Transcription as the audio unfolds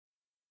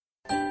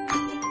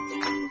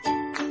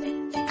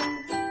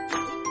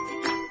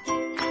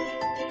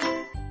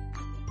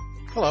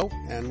Hello,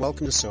 and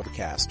welcome to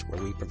Sobercast,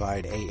 where we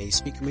provide AA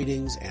speaker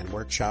meetings and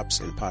workshops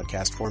in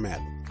podcast format.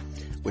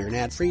 We're an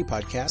ad-free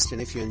podcast, and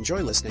if you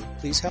enjoy listening,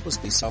 please help us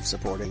be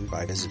self-supporting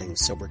by visiting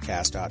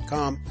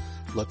Sobercast.com,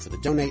 look for the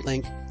donate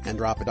link, and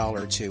drop $1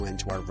 or $2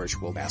 into our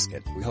virtual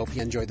basket. We hope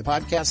you enjoy the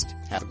podcast.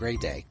 Have a great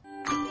day.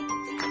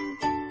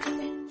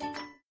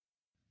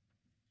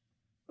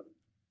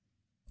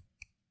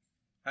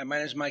 Hi, my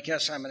name is Mike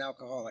S. I'm an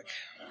alcoholic.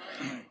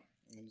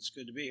 It's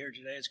good to be here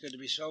today. It's good to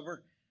be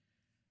sober.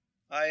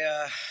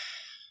 I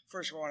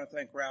first of all want to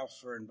thank Ralph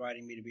for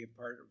inviting me to be a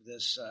part of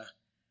this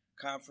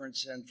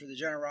conference and for the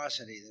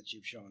generosity that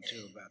you've shown,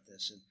 too, about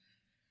this. And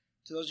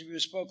to those of you who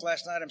spoke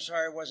last night, I'm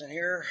sorry I wasn't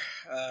here.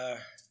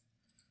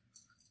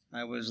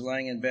 I was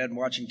lying in bed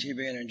watching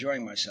TV and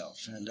enjoying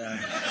myself. And I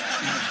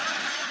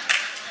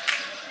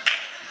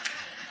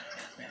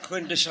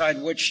couldn't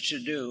decide which to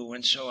do,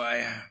 and so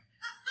I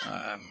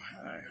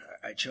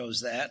chose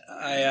that.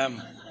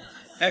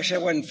 Actually,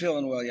 I wasn't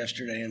feeling well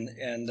yesterday,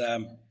 and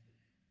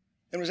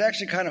I was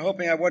actually kind of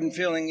hoping I wasn't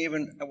feeling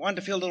I wanted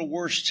to feel a little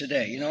worse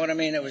today. You know what I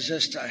mean? It was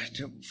just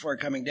before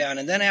coming down.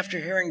 And then after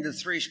hearing the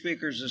three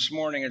speakers this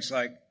morning, it's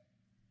like,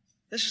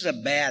 this is a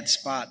bad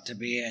spot to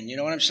be in. You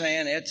know what I'm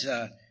saying? It's,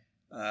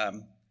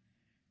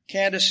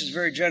 Candace is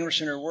very generous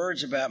in her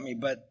words about me,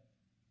 but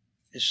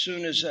as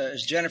soon as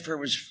Jennifer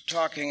was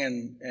talking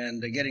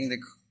and getting the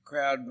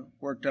crowd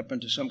worked up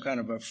into some kind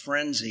of a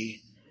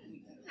frenzy,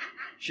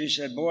 she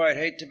said, boy, I'd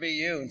hate to be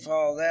you and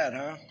follow that,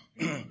 huh?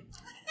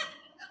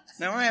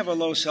 Now, I have a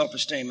low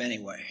self-esteem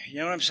anyway. You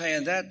know what I'm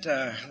saying?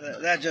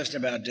 That just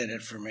about did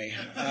it for me.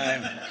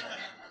 Pat,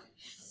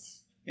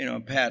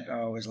 I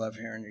always love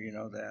hearing you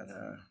know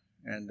that.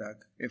 And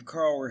if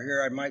Carl were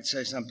here, I might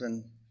say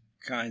something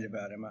kind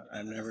about him.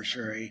 I'm never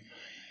sure.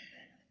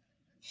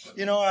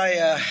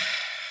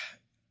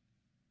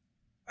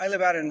 I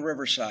live out in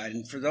Riverside,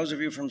 and for those of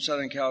you from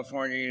Southern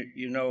California,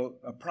 you know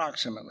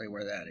approximately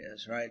where that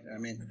is, right? I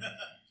mean,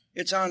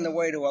 it's on the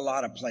way to a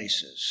lot of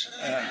places.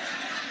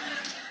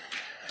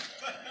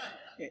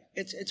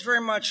 It's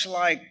very much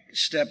like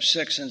step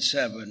 6 and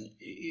 7.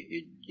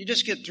 You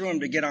just get through them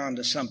to get on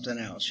to something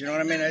else. You know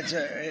what I mean?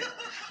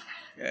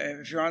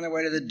 If you're on the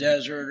way to the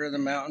desert or the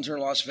mountains or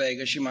Las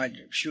Vegas, you might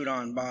shoot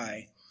on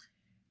by.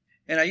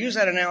 And I use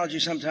that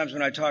analogy sometimes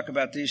when I talk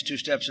about these two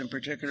steps in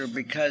particular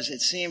because it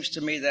seems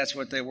to me that's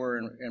what they were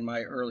in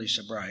my early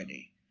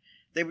sobriety.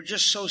 They were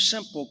just so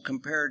simple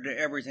compared to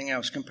everything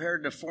else,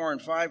 compared to 4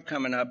 and 5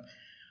 coming up,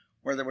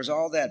 where there was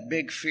all that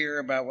big fear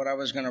about what I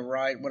was going to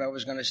write, what I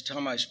was going to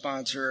tell my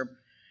sponsor.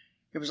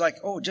 It was like,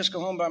 just go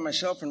home by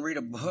myself and read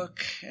a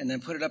book and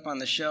then put it up on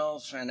the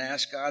shelf and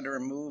ask God to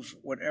remove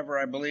whatever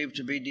I believed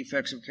to be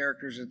defects of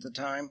characters at the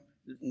time.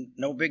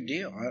 No big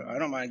deal. I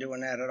don't mind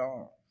doing that at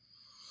all.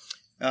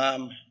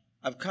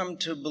 I've come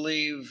to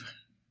believe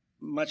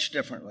much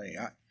differently.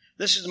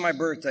 This is my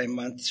birthday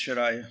month, should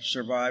I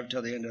survive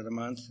till the end of the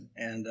month.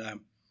 And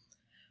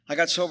I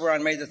got sober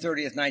on May the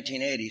 30th,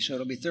 1980, so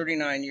it'll be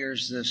 39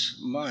 years this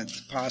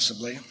month,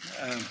 possibly.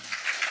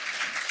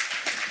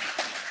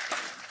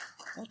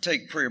 I'll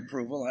take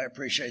pre-approval. I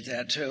appreciate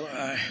that, too.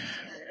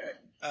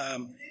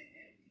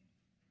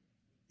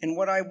 And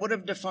what I would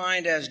have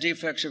defined as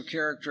defects of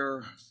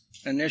character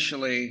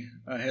initially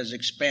has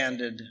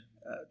expanded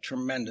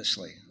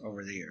tremendously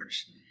over the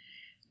years.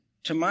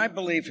 To my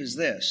belief is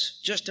this: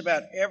 just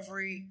about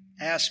every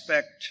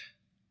aspect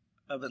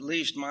of at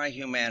least my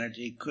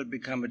humanity could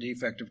become a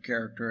defect of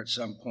character at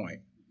some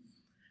point.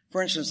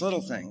 For instance,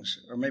 little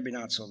things, or maybe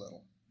not so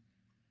little.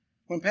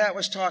 When Pat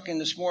was talking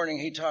this morning,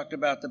 he talked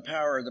about the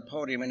power of the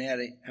podium and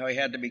how he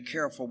had to be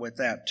careful with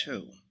that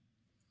too.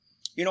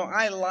 You know,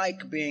 I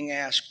like being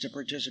asked to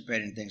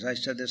participate in things. I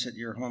said this at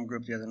your home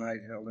group the other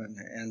night, Hilda,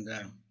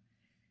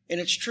 and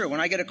it's true. When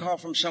I get a call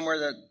from somewhere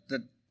that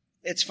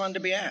it's fun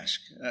to be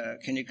asked,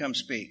 can you come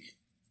speak?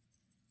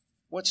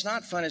 What's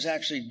not fun is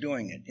actually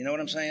doing it. You know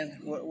what I'm saying?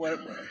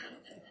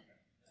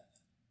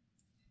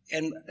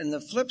 And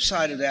the flip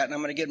side of that, and I'm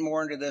going to get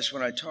more into this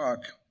when I talk,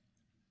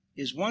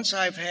 is once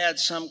I've had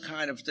some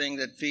kind of thing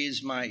that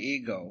feeds my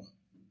ego,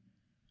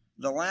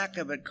 the lack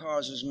of it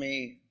causes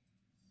me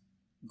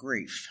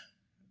grief.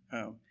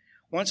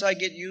 Once I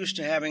get used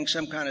to having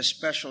some kind of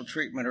special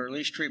treatment, or at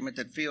least treatment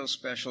that feels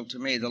special to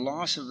me, the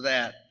loss of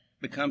that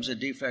becomes a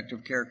defect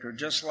of character,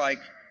 just like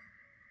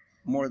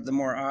the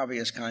more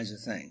obvious kinds of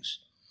things.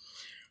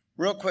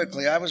 Real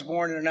quickly, I was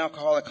born in an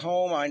alcoholic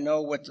home. I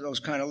know what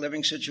those kind of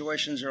living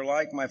situations are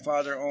like. My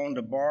father owned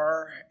a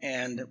bar,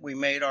 and we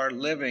made our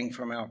living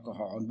from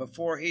alcohol. And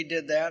before he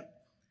did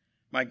that,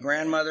 my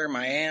grandmother,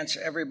 my aunts,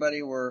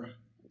 everybody were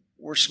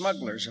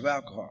smugglers of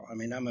alcohol. I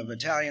mean, I'm of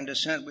Italian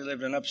descent. We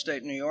lived in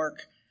upstate New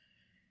York,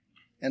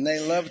 and they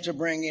loved to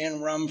bring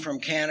in rum from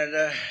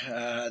Canada.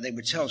 They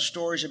would tell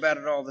stories about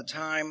it all the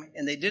time,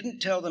 and they didn't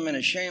tell them in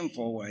a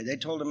shameful way. They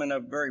told them in a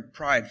very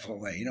prideful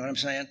way. You know what I'm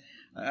saying?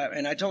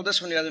 And I told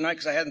this one the other night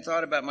because I hadn't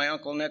thought about my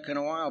Uncle Nick in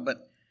a while,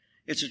 but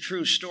it's a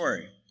true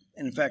story.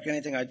 And in fact,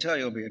 anything I tell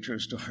you will be a true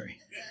story,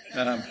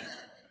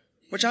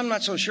 which I'm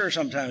not so sure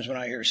sometimes when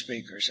I hear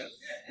speakers.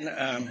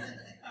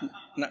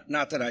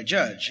 not that I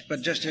judge,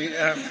 but just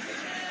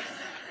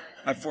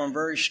I form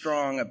very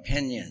strong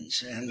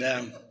opinions. And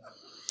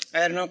I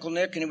had an Uncle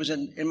Nick, and he was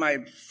in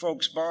my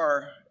folks'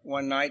 bar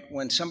one night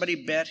when somebody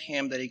bet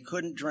him that he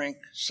couldn't drink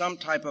some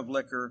type of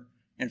liquor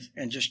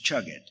and just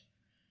chug it.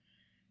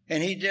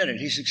 And he did it.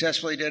 He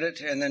successfully did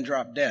it and then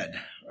dropped dead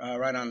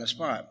right on the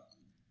spot.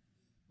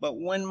 But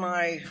when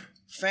my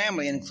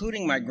family,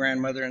 including my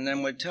grandmother and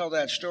them, would tell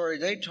that story,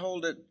 they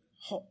told it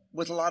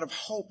with a lot of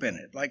hope in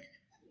it. Like,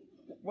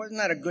 wasn't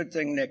that a good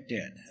thing Nick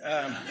did?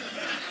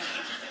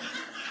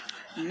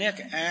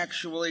 Nick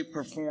actually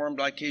performed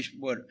like he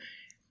would.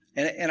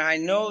 And I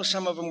know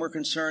some of them were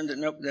concerned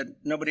that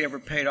nobody ever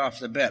paid off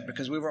the bet,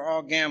 because we were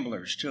all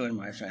gamblers, too, in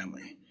my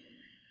family.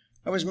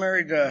 I was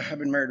married, I've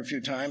been married a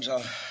few times.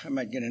 I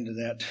might get into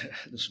that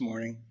this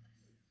morning.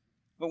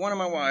 But one of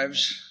my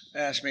wives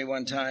asked me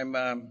one time,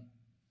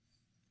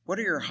 what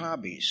are your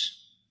hobbies?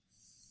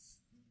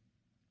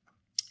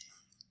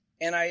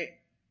 And I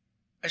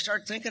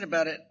started thinking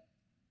about it.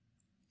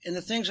 And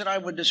the things that I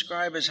would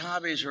describe as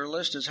hobbies or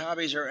list as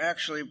hobbies are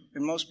actually,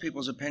 in most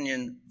people's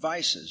opinion,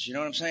 vices. You know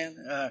what I'm saying?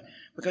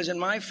 Because in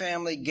my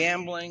family,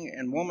 gambling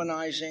and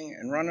womanizing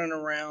and running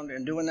around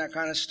and doing that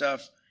kind of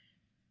stuff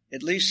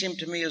at least seemed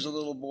to me as a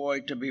little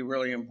boy to be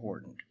really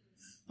important,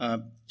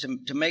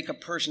 to make a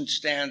person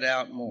stand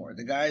out more.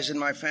 The guys in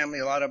my family,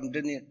 a lot of them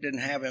didn't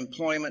have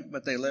employment,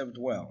 but they lived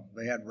well.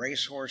 They had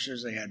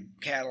racehorses, they had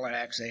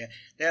Cadillacs, they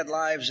had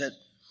lives that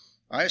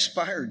I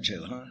aspired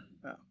to, huh?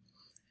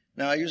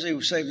 Now, I usually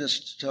save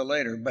this till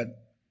later, but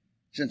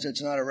since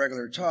it's not a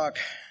regular talk,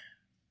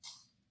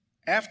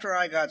 after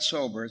I got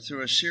sober,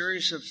 through a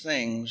series of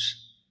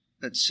things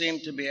that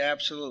seemed to be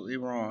absolutely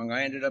wrong,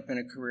 I ended up in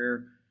a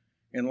career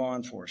in law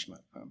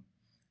enforcement.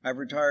 I've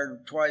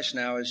retired twice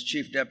now as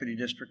chief deputy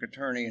district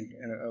attorney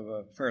of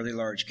a fairly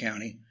large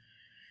county.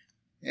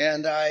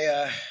 And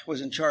I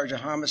was in charge of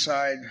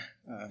homicide,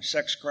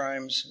 sex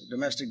crimes,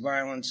 domestic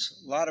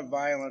violence, a lot of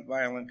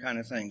violent kind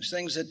of things,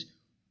 things that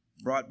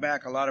brought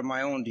back a lot of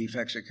my own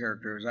defects of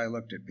character as I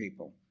looked at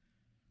people.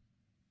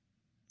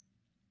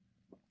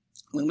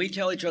 When we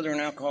tell each other in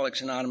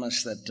Alcoholics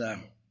Anonymous that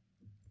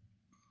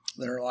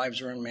our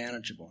lives are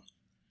unmanageable,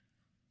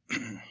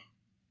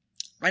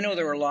 I know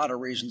there are a lot of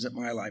reasons that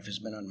my life has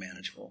been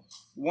unmanageable.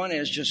 One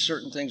is just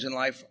certain things in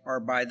life are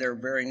by their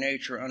very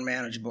nature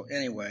unmanageable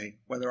anyway,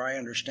 whether I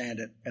understand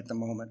it at the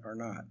moment or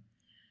not.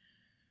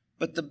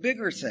 But the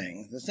bigger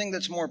thing, the thing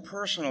that's more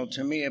personal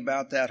to me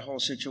about that whole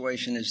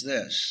situation is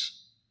this.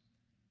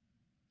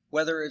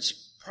 Whether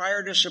it's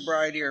prior to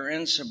sobriety or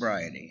in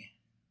sobriety,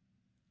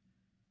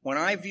 when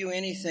I view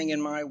anything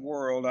in my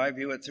world, I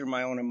view it through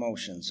my own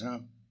emotions,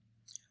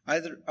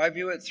 Either I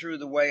view it through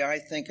the way I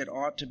think it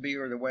ought to be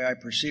or the way I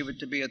perceive it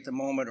to be at the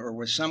moment, or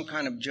with some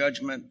kind of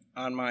judgment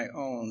on my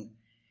own.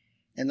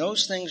 And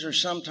those things are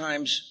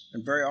sometimes,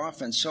 and very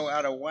often, so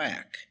out of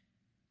whack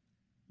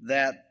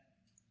that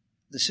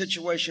the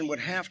situation would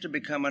have to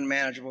become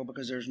unmanageable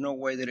because there's no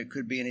way that it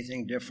could be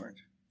anything different.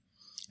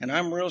 And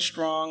I'm real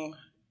strong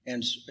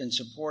and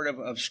supportive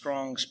of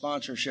strong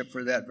sponsorship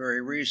for that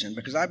very reason,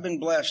 because I've been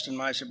blessed in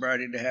my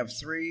sobriety to have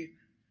 3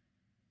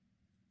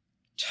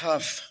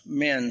 tough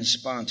men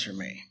sponsor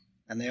me.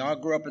 And they all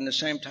grew up in the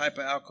same type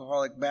of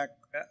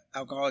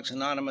Alcoholics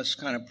Anonymous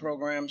kind of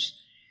programs,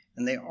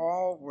 and they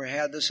all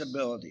had this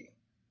ability.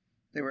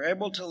 They were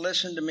able to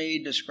listen to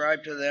me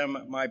describe to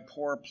them my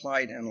poor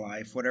plight in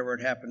life, whatever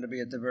it happened to be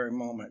at the very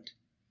moment,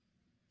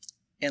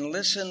 and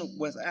listen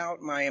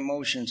without my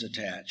emotions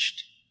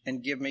attached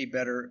and give me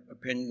better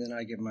opinion than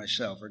I give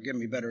myself, or give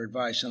me better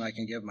advice than I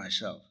can give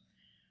myself.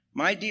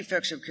 My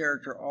defects of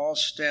character all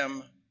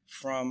stem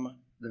from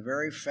the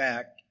very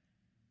fact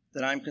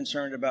that I'm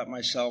concerned about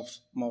myself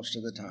most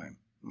of the time.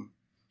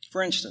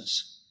 For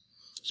instance,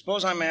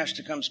 suppose I'm asked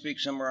to come speak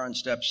somewhere on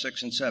steps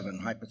 6 and 7,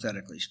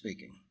 hypothetically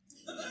speaking.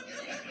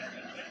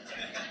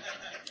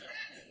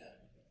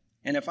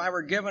 And if I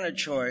were given a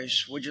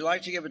choice, would you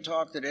like to give a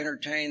talk that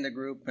entertained the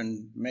group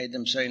and made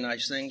them say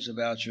nice things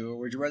about you, or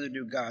would you rather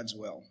do God's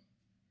will?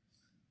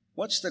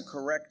 What's the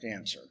correct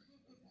answer?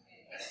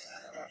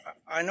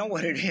 I know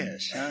what it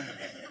is, huh?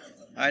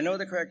 I know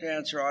the correct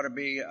answer ought to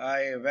be, I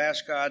have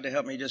asked God to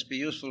help me just be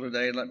useful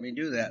today and let me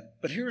do that.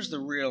 But here's the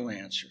real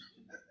answer.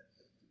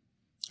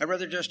 I'd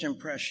rather just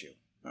impress you.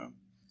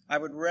 I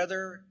would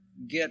rather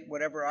get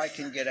whatever I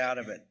can get out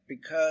of it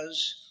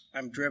because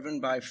I'm driven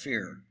by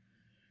fear.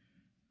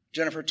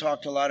 Jennifer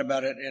talked a lot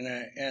about it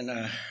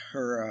in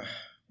her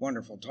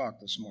wonderful talk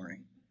this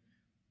morning.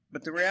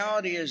 But the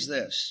reality is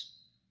this.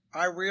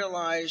 I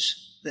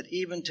realize that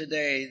even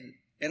today,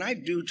 and I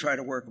do try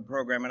to work a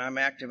program, and I'm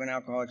active in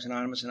Alcoholics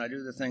Anonymous, and I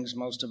do the things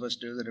most of us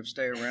do that have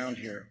stayed around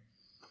here.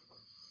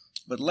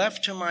 But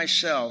left to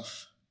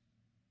myself,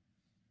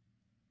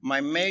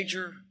 my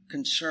major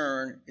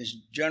concern is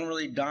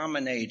generally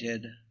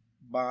dominated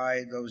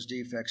by those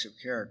defects of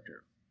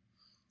character.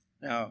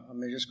 Now, let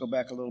me just go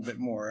back a little bit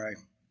more.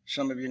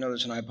 Some of you know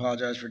this, and I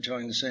apologize for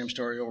telling the same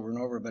story over and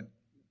over, but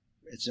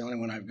it's the only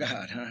one I've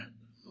got, huh?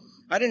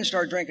 I didn't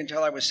start drinking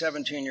until I was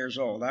 17 years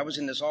old. I was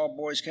in this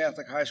all-boys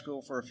Catholic high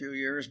school for a few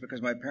years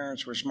because my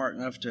parents were smart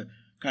enough to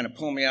kind of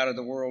pull me out of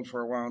the world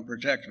for a while and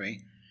protect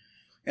me.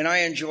 And I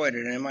enjoyed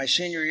it. And in my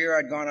senior year,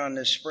 I'd gone on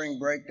this spring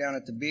break down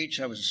at the beach.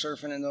 I was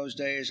surfing in those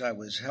days. I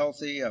was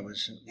healthy. I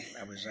was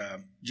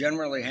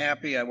generally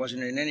happy. I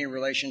wasn't in any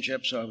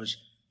relationship, so I was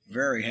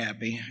very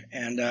happy.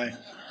 And I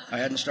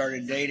hadn't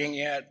started dating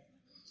yet.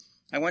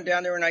 I went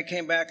down there and I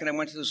came back and I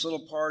went to this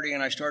little party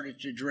and I started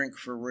to drink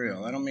for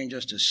real. I don't mean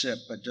just a sip,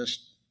 but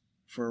just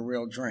for a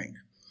real drink.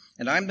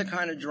 And I'm the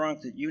kind of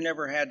drunk that you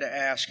never had to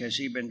ask, has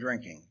he been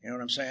drinking? You know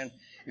what I'm saying?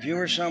 If you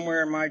were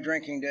somewhere in my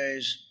drinking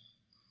days,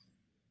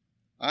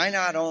 I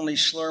not only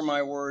slur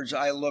my words,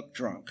 I look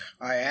drunk.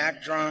 I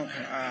act drunk.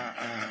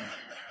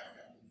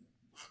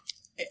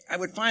 I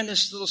would find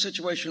this little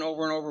situation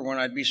over and over when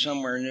I'd be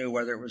somewhere new,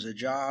 whether it was a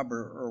job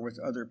or with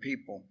other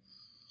people.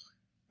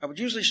 I would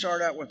usually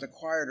start out with the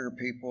quieter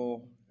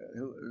people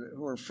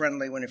who were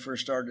friendly when they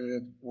first started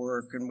at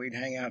work, and we'd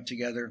hang out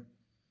together.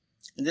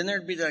 And then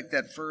there'd be like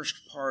that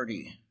first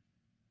party,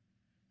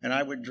 and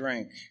I would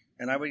drink,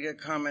 and I would get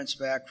comments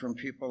back from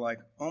people like,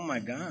 "Oh my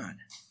God,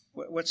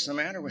 what's the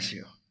matter with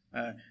you?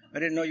 I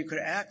didn't know you could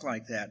act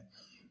like that."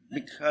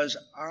 Because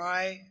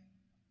I,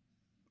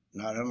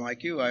 not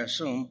unlike you, I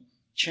assume,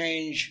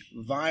 change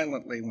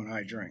violently when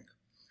I drink.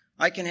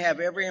 I can have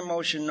every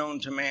emotion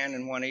known to man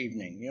in one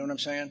evening. You know what I'm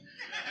saying?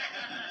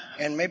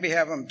 And maybe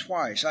have them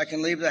twice. I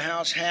can leave the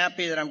house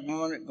happy that I'm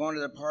going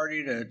to the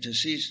party to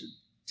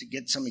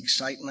get some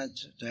excitement,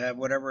 to have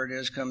whatever it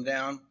is come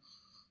down.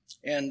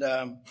 And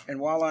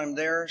while I'm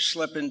there,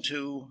 slip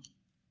into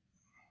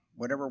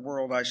whatever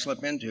world I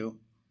slip into,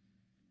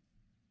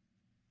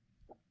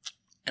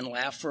 and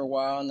laugh for a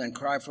while, and then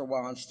cry for a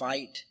while, and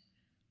fight,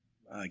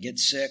 get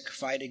sick,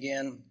 fight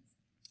again.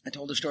 I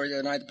told a story the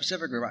other night at the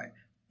Pacific Group.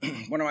 I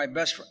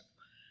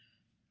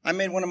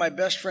made one of my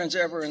best friends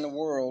ever in the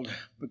world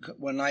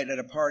one night at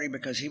a party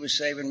because he was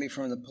saving me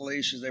from the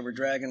police as they were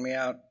dragging me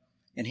out.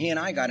 And he and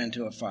I got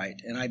into a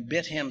fight, and I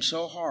bit him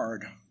so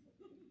hard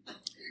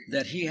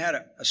that he had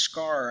a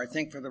scar, I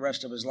think, for the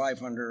rest of his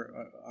life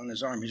on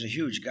his arm. He's a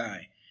huge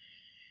guy.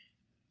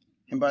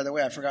 And by the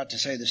way, I forgot to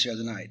say this the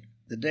other night.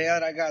 The day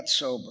that I got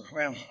sober,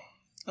 well,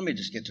 let me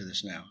just get to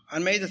this now.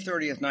 On May the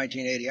 30th,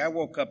 1980, I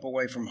woke up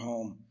away from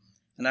home,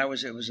 and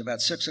it was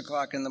about 6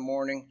 o'clock in the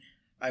morning.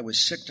 I was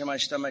sick to my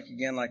stomach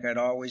again like I'd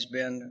always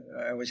been.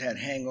 I always had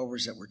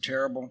hangovers that were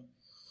terrible.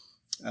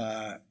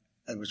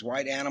 There was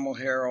white animal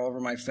hair all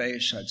over my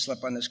face. I'd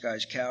slept on this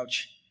guy's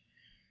couch.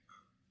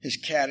 His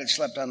cat had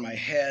slept on my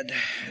head.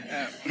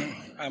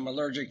 I'm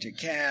allergic to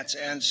cats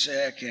and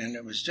sick, and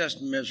it was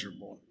just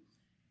miserable.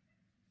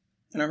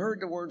 And I heard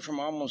the word from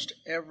almost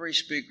every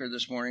speaker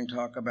this morning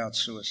talk about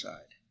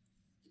suicide.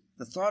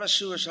 The thought of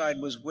suicide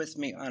was with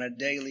me on a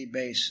daily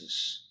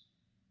basis.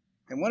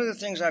 And one of the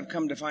things I've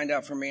come to find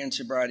out for me in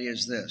sobriety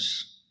is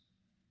this,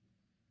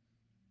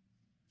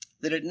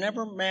 that it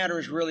never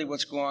matters really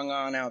what's going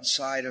on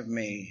outside of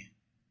me.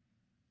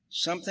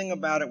 Something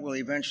about it will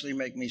eventually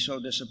make me so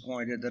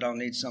disappointed that I'll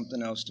need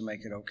something else to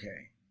make it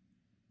okay.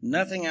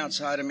 Nothing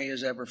outside of me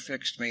has ever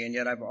fixed me, and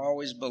yet I've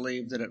always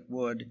believed that it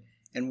would.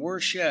 And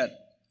worse yet,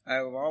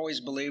 I've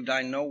always believed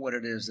I know what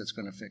it is that's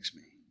going to fix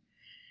me.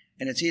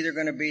 And it's either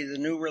going to be the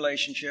new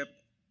relationship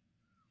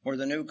or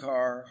the new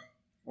car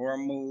or a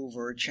move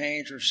or a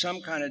change or some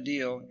kind of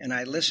deal, and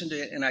I listen to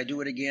it and I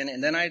do it again,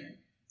 and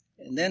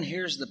then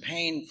here's the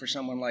pain for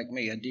someone like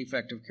me, a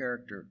defective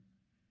character.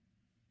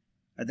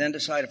 I then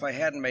decide if I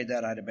hadn't made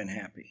that, I'd have been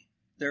happy.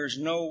 There's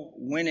no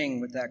winning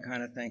with that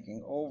kind of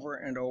thinking over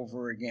and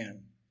over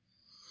again.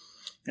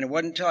 And it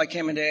wasn't until I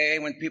came into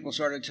AA when people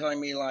started telling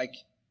me, like,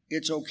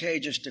 it's okay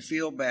just to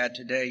feel bad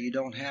today. You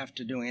don't have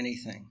to do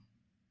anything.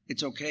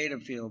 It's okay to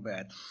feel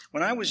bad.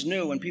 When I was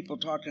new, when people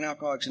talked in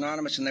Alcoholics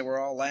Anonymous and they were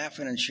all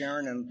laughing and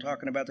sharing and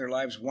talking about their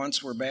lives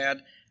once were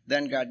bad,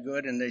 then got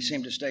good, and they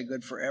seemed to stay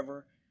good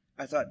forever,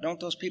 I thought, don't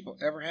those people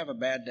ever have a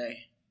bad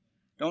day?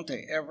 Don't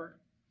they ever?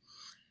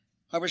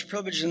 I was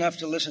privileged enough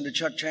to listen to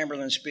Chuck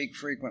Chamberlain speak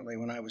frequently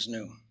when I was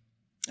new.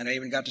 And I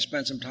even got to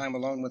spend some time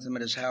alone with him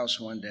at his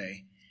house one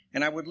day.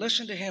 And I would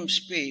listen to him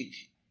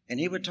speak, and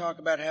he would talk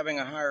about having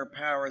a higher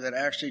power that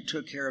actually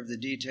took care of the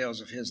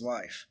details of his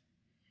life.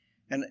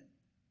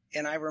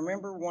 And I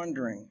remember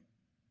wondering,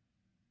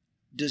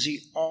 does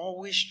he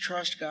always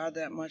trust God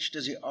that much?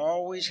 Does he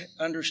always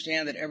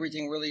understand that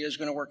everything really is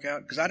going to work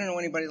out? Because I don't know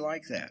anybody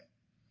like that.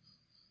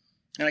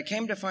 And I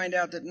came to find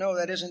out that no,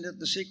 that isn't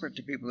the secret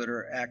to people that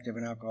are active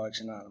in Alcoholics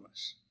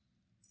Anonymous.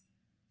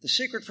 The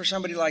secret for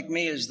somebody like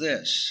me is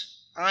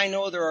this. I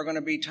know there are going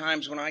to be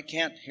times when I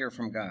can't hear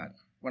from God,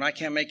 when I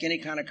can't make any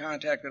kind of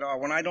contact at all,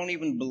 when I don't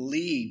even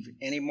believe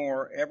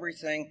anymore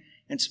everything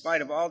in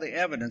spite of all the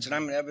evidence, and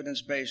I'm an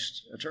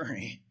evidence-based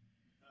attorney.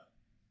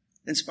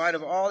 In spite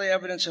of all the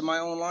evidence in my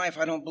own life,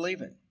 I don't believe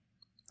it.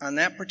 On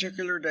that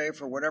particular day,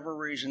 for whatever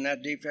reason,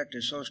 that defect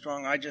is so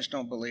strong, I just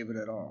don't believe it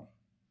at all.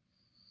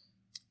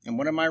 And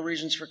one of my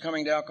reasons for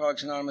coming to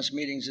Alcoholics Anonymous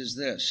meetings is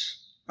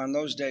this. On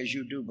those days,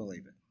 you do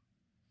believe it.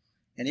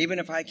 And even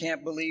if I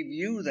can't believe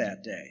you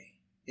that day,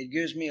 it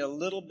gives me a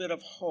little bit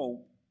of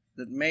hope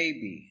that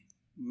maybe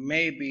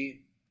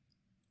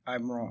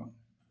I'm wrong.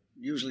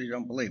 Usually you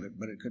don't believe it,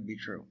 but it could be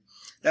true.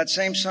 That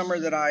same summer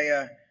that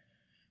I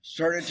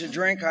started to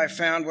drink, I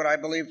found what I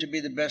believe to be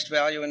the best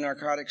value in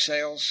narcotic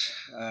sales.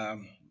 The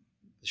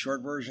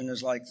short version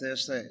is like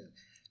this.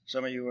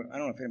 Some of you, I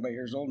don't know if anybody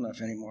here is old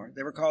enough anymore.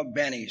 They were called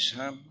bennies,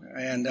 huh?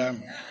 And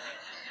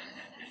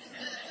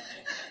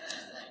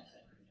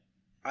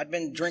I'd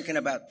been drinking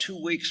about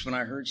 2 weeks when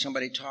I heard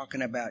somebody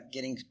talking about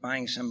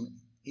buying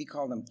some, he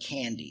called them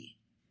candy.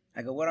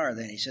 I go, what are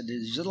they? And he said,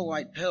 these little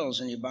white pills,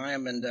 and you buy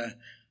them, and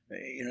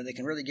they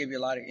can really give you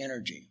a lot of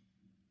energy.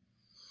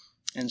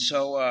 And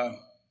so,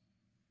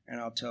 and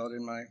I'll tell it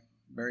in my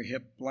very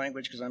hip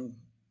language because I'm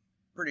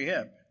pretty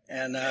hip.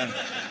 And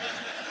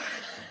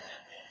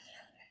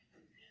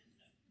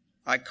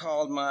I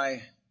called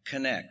my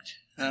Connect.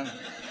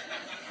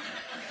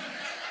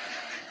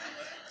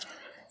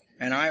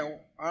 And I,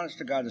 honest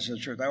to God, this is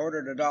the truth, I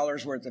ordered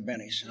 $1 worth of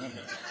bennies.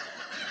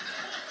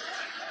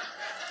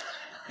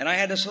 And I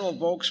had this little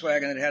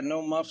Volkswagen that had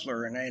no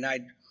muffler, and I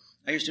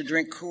used to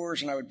drink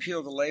Coors, and I would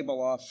peel the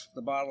label off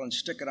the bottle and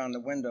stick it on the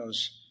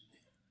windows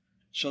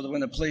so that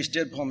when the police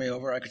did pull me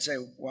over, I could say,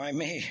 why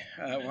me?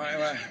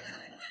 Why?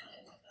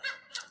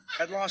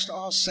 I'd lost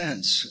all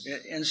sense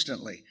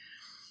instantly.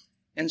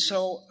 And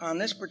so on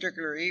this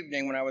particular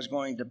evening when I was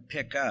going to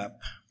pick up,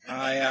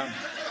 I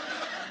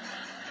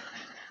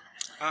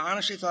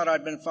honestly thought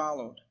I'd been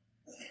followed.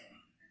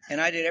 And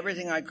I did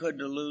everything I could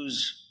to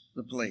lose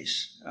the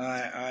police.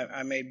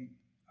 I made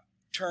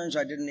turns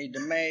I didn't need to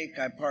make.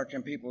 I parked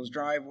in people's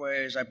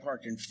driveways. I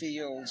parked in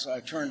fields. I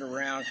turned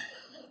around.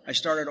 I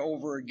started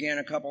over again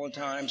a couple of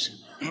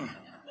times.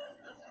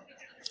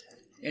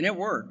 And it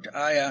worked.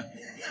 I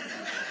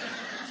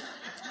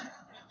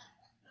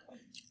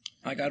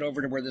got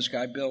over to where this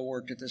guy, Bill,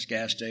 worked at this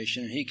gas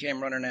station, and he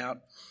came running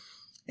out.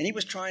 And he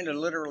was trying to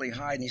literally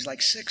hide, and he's like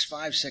 6'5",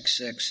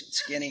 6'6",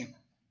 skinny.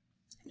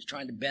 He's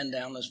trying to bend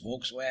down this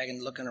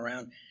Volkswagen, looking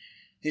around.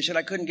 He said,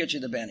 I couldn't get you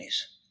the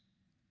bennies.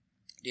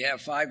 Do you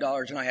have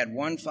 $5? And I had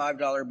one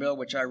 $5 bill,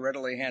 which I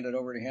readily handed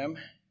over to him.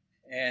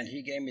 And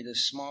he gave me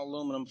this small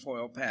aluminum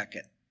foil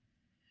packet.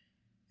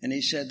 And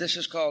he said, this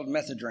is called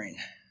methadone.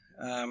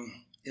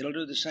 It'll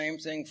do the same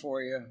thing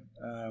for you.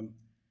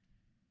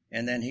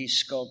 And then he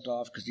skulked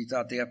off because he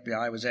thought the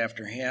FBI was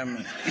after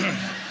him.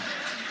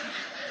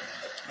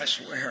 I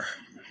swear.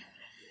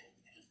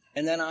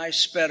 And then I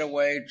sped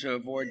away to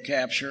avoid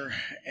capture,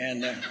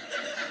 and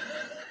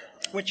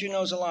which you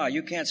know is a lie.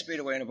 You can't speed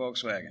away in a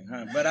Volkswagen,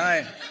 huh? But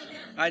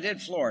I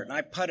did floor it, and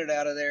I putted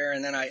out of there,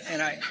 and then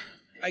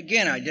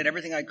I did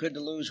everything I could to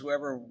lose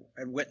whoever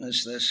had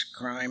witnessed this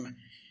crime.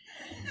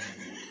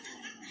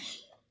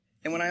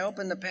 And when I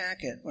opened the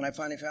packet, when I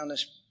finally found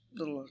this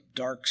little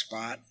dark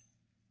spot,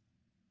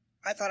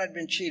 I thought I'd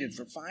been cheated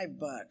for $5.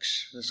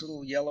 This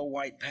little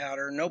yellow-white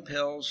powder, no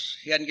pills.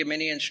 He hadn't given me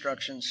any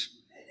instructions.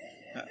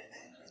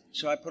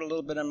 So I put a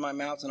little bit in my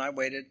mouth and I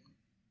waited.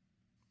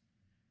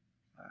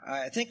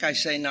 I think I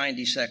say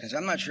 90 seconds.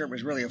 I'm not sure it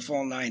was really a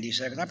full 90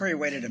 seconds. I probably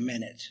waited a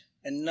minute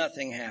and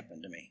nothing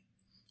happened to me.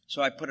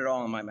 So I put it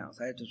all in my mouth.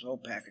 I had this whole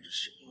package of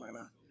shit in my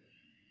mouth.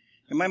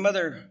 And my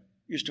mother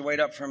used to wait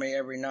up for me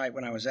every night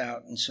when I was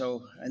out.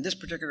 And this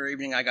particular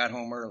evening, I got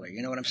home early.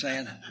 You know what I'm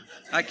saying?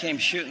 I came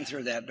shooting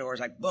through that door. It was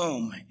like,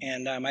 boom.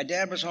 And my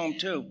dad was home,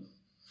 too.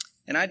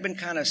 And I'd been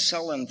kind of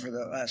sullen for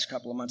the last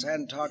couple of months. I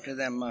hadn't talked to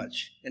them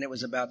much. And it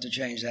was about to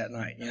change that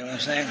night. You know what I'm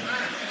saying?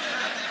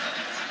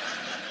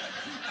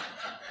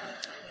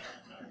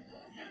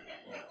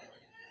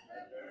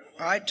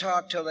 I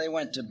talked till they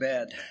went to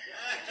bed.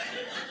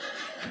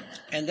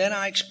 And then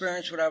I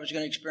experienced what I was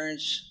going to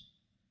experience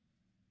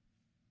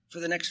for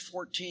the next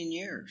 14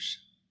 years,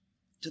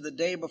 to the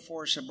day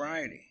before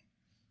sobriety.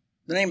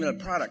 The name of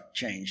the product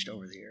changed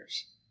over the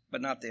years,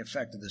 but not the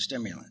effect of the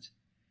stimulant.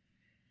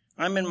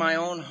 I'm in my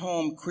own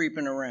home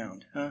creeping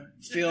around,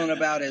 feeling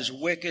about as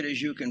wicked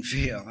as you can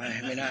feel.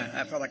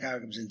 I felt like I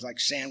was in like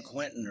San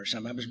Quentin or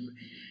something.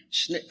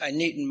 I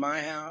neatened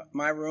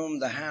my room,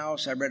 the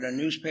house. I read a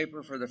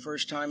newspaper for the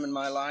first time in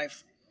my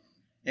life.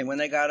 And when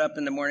they got up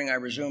in the morning, I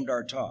resumed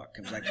our talk.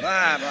 It was like,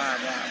 blah, blah, blah,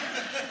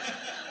 blah.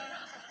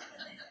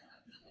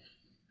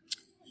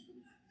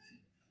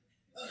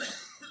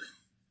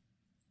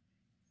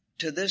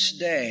 To this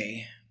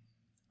day,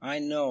 I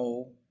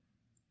know,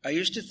 I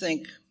used to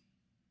think,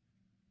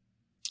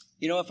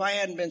 if I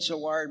hadn't been so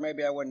wired,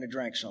 maybe I wouldn't have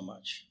drank so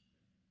much.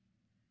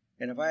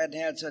 And if I hadn't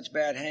had such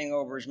bad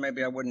hangovers,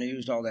 maybe I wouldn't have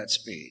used all that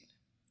speed.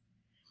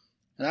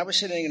 And I was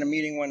sitting in a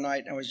meeting one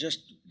night, and I was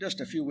just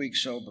a few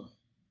weeks sober,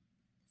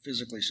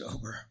 physically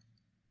sober.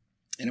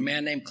 And a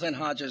man named Clint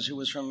Hodges, who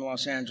was from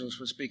Los Angeles,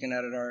 was speaking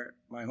at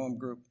my home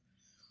group.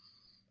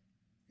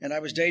 And I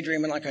was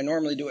daydreaming like I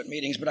normally do at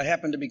meetings, but I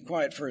happened to be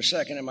quiet for a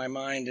second in my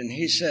mind. And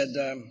he said,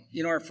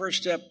 our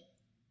first step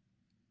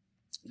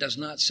does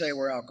not say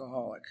we're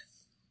alcoholic.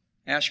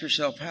 Ask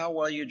yourself how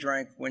well you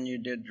drank when you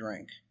did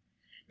drink.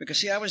 Because,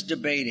 see, I was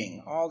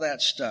debating all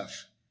that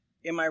stuff.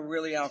 Am I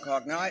really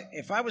alcoholic? Now,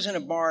 if I was in a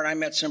bar and I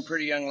met some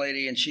pretty young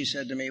lady and she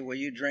said to me, well,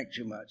 you drink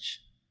too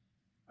much,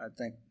 I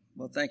think,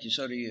 well, thank you,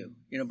 so do you.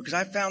 Because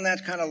I found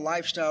that kind of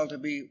lifestyle to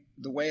be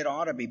the way it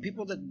ought to be.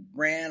 People that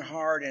ran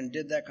hard and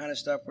did that kind of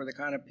stuff were the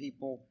kind of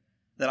people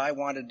that I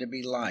wanted to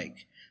be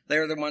like. They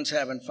were the ones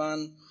having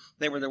fun.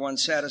 They were the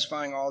ones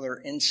satisfying all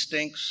their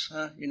instincts.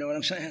 You know what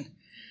I'm saying?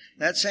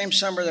 That same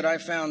summer that I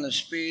found the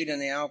speed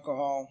and the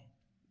alcohol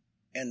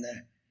and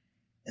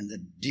the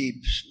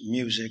deep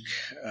music,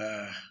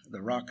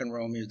 the rock and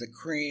roll music, the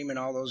Cream and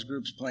all those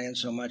groups playing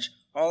so much,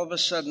 all of a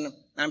sudden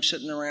I'm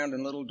sitting around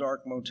in little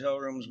dark motel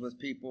rooms with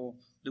people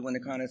doing the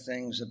kind of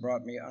things that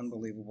brought me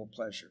unbelievable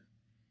pleasure.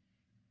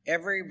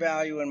 Every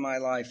value in my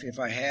life, if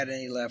I had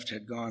any left,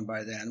 had gone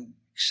by then,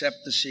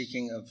 except the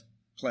seeking of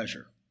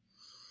pleasure.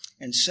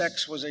 And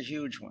sex was a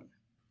huge one.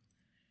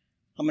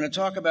 I'm going to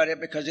talk about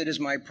it because it is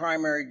my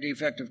primary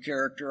defect of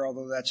character,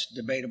 although that's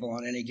debatable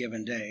on any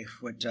given day,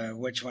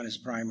 which one is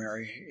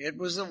primary. It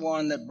was the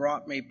one that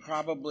brought me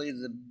probably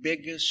the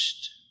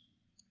biggest,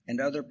 and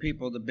other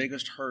people, the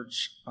biggest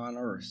hurts on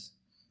earth.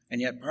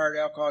 And yet prior to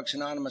Alcoholics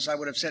Anonymous, I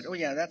would have said, oh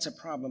yeah, that's a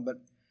problem, but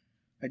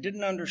I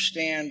didn't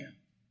understand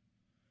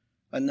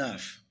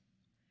enough.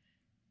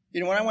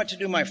 When I went to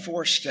do my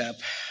 4-step,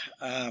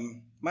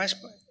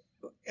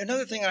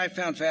 another thing I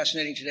found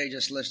fascinating today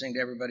just listening to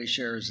everybody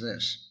share is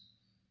this.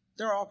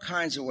 There are all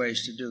kinds of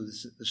ways to do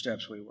the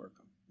steps we work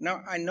on.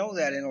 Now, I know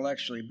that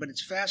intellectually, but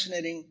it's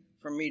fascinating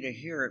for me to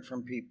hear it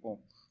from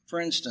people.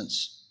 For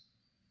instance,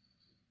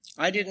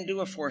 I didn't do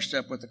a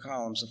 4-step with the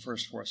columns, the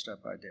first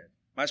 4-step I did.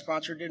 My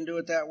sponsor didn't do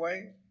it that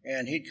way,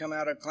 and he'd come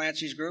out of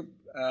Clancy's group,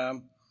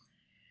 and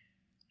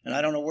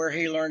I don't know where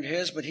he learned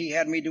his, but he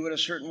had me do it a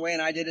certain way,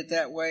 and I did it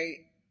that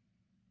way,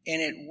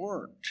 and it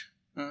worked.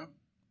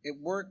 It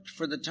worked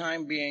for the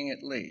time being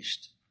at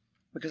least.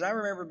 Because I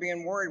remember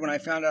being worried when I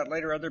found out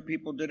later other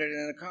people did it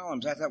in the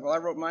columns. I thought, well, I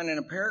wrote mine in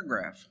a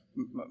paragraph.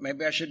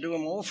 Maybe I should do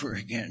them over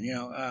again,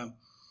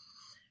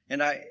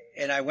 And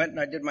I went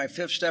and I did my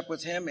 5th step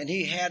with him, and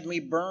he had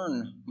me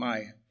burn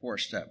my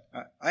 4-step.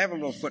 I have a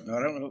little footnote.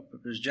 I don't know if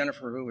it was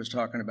Jennifer who was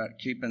talking about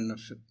keeping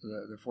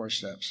the 4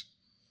 steps.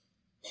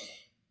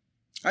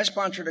 I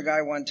sponsored a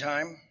guy one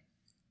time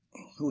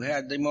who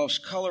had the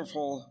most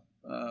colorful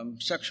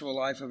sexual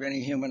life of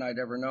any human I'd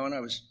ever known. I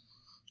was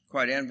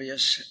quite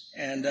envious,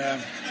 and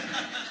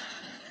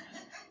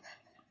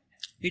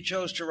he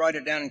chose to write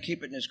it down and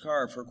keep it in his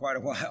car for quite a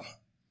while.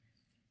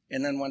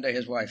 And then one day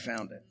his wife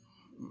found it.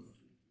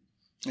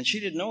 And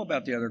she didn't know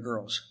about the other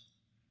girls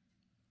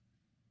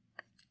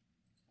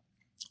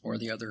or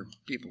the other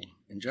people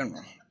in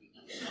general.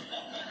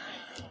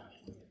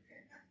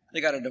 They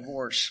got a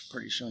divorce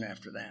pretty soon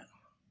after that.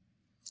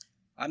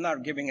 I'm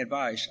not giving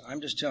advice.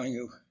 I'm just telling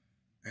you,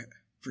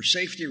 for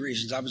safety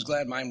reasons, I was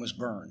glad mine was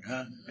burned.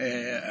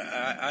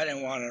 I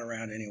didn't want it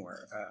around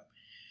anywhere.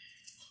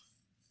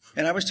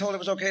 And I was told it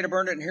was okay to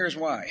burn it, and here's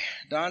why.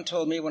 Don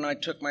told me when I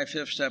took my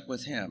 5th step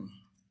with him,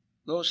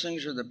 those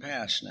things are the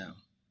past now.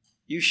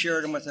 You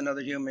shared them with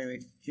another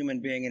human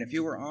being, and if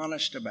you were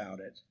honest about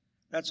it,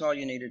 that's all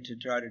you needed to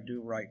try to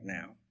do right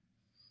now.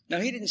 Now,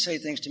 he didn't say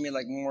things to me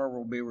like more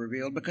will be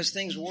revealed, because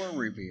things were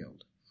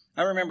revealed.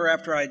 I remember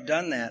after I'd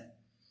done that,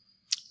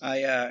 I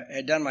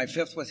had done my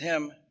 5th with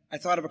him, I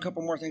thought of a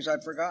couple more things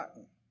I'd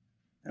forgotten.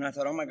 And I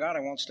thought, oh my God,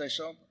 I won't stay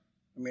sober.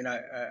 I mean,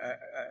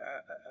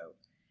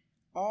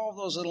 all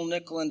those little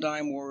nickel and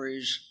dime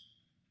worries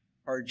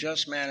are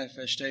just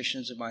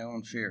manifestations of my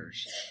own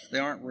fears. They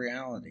aren't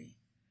reality.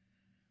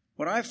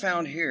 What I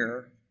found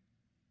here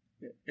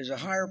is a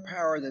higher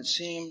power that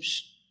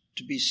seems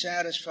to be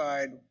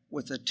satisfied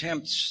with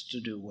attempts to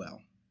do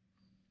well.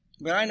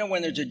 But I know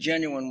when there's a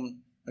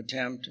genuine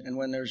attempt and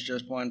when there's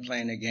just one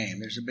playing a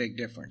game. There's a big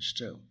difference,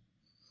 too.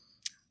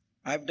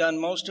 I've done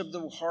most of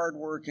the hard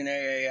work in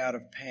AA out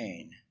of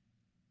pain.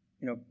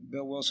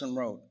 Bill Wilson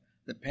wrote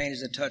that pain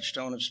is a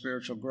touchstone of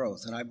spiritual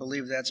growth, and I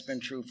believe that's been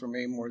true for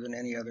me more than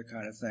any other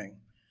kind of thing.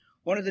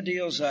 One of the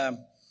deals that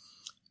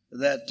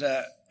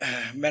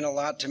meant a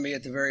lot to me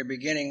at the very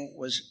beginning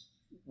was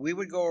we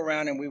would go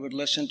around and we would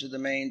listen to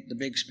the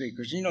big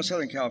speakers.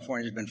 Southern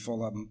California's been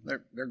full of them.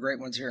 They're great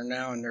ones here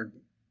now, and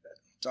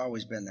it's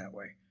always been that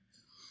way.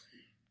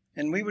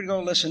 And we would go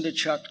listen to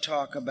Chuck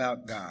talk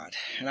about God.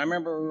 And I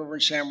remember we were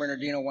in San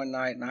Bernardino one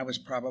night, and I was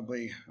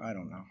probably, I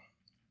don't know,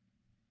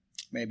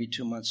 maybe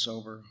 2 months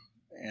sober.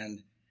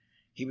 And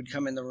he would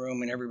come in the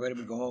room, and everybody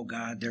would go, oh,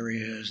 God, there he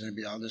is. And there'd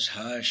be all this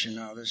hush and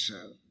all this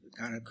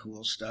kind of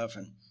cool stuff.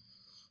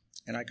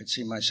 And I could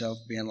see myself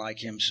being like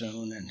him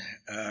soon. And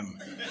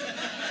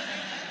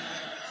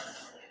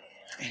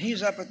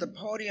he's up at the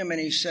podium, and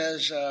he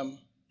says,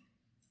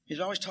 he's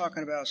always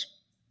talking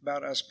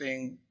about us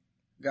being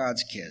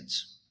God's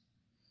kids.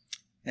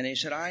 And he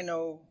said, I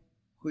know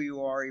who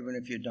you are even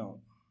if you don't.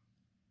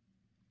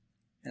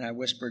 And I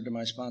whispered to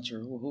my sponsor,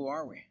 well, who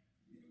are we?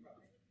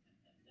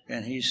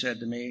 And he said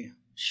to me,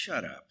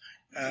 shut up.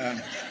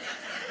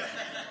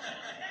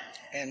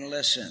 And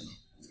listen.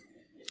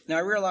 Now,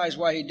 I realized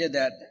why he did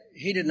that.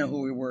 He didn't know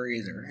who we were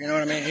either. You know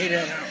what I mean? He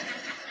didn't know.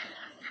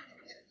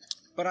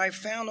 But I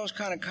found those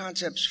kind of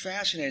concepts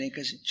fascinating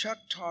because Chuck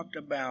talked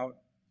about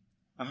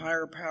a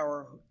higher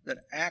power that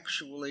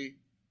actually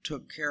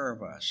took care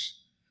of us,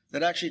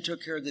 that actually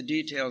took care of the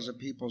details of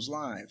people's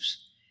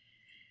lives.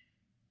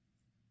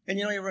 And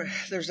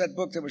there's that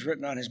book that was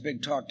written on his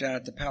big talk down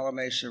at the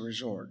Palamesa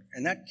Resort.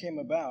 And that came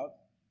about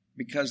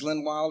because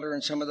Lynn Wilder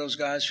and some of those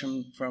guys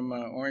from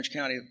Orange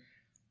County,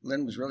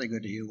 Lynn was really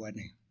good to you, wasn't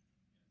he?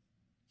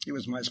 He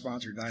was my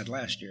sponsor, died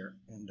last year.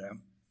 And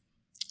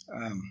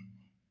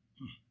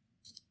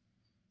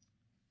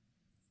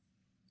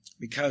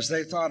because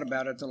they thought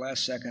about it the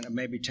last second of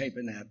maybe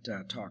taping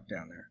that talk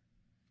down there.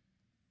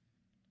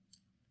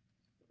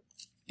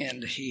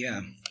 And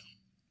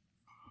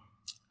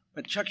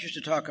but Chuck used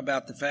to talk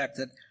about the fact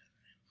that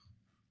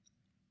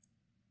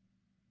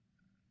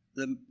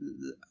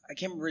I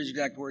can't remember his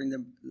exact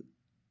wording,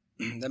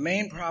 the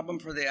main problem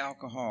for the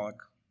alcoholic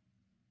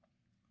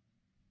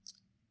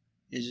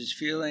is his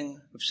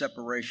feeling of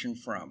separation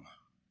from.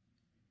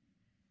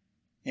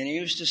 And he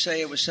used to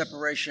say it was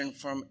separation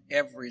from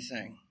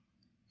everything,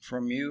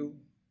 from you,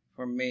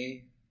 from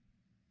me,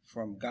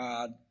 from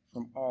God,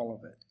 from all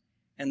of it.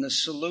 And the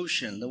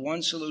solution, the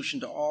one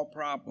solution to all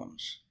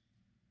problems,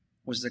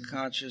 was the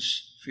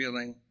conscious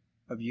feeling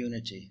of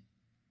unity.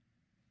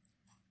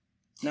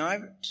 Now,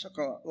 it took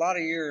a lot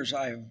of years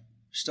I've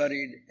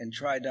studied and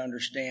tried to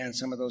understand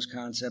some of those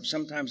concepts.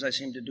 Sometimes I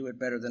seem to do it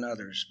better than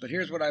others. But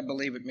here's what I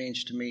believe it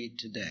means to me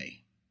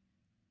today.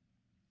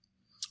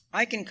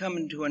 I can come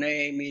into an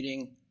AA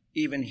meeting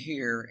even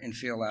here and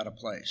feel out of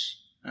place.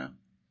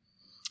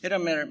 It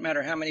doesn't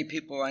matter how many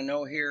people I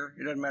know here.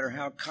 It doesn't matter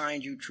how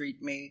kind you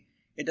treat me.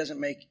 It doesn't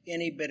make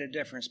any bit of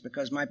difference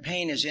because my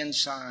pain is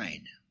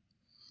inside.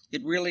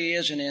 It really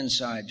is an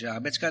inside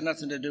job. It's got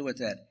nothing to do with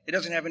that. It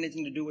doesn't have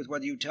anything to do with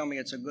whether you tell me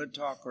it's a good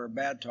talk or a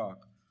bad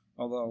talk,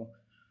 although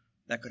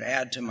that could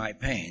add to my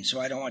pain,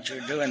 so I don't want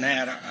you doing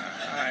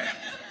that.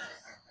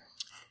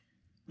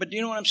 But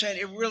you know what I'm saying?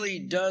 It really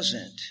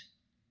doesn't.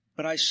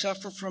 But I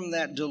suffer from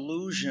that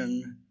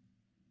delusion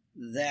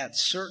that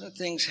certain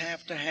things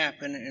have to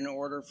happen in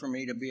order for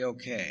me to be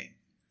okay.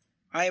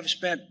 I have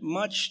spent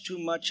much too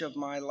much of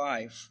my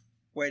life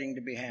waiting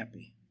to be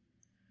happy.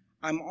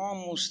 I'm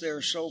almost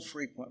there so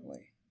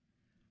frequently.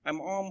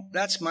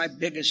 That's my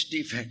biggest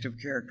defect of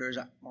character, is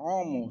I'm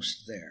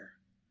almost there.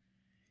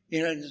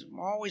 I'm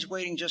always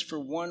waiting just for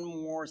one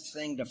more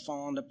thing to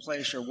fall into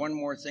place or one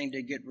more thing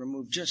to get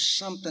removed. Just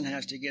something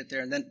has to get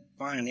there, and then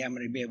finally I'm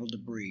going to be able to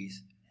breathe.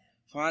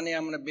 Finally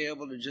I'm going to be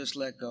able to just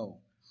let go.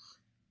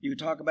 You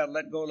talk about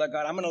let go, let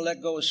God. I'm going to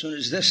let go as soon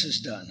as this is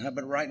done,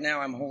 but right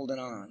now I'm holding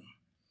on.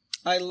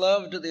 I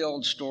loved the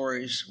old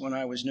stories when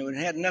I was new. It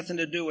had nothing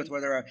to do with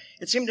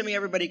it seemed to me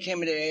everybody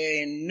came into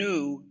AA and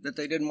knew that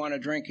they didn't want to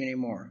drink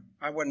anymore.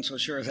 I wasn't so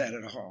sure of that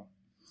at all.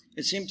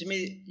 It seemed to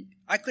me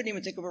I couldn't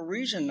even think of a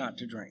reason not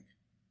to drink.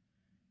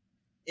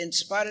 In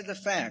spite of the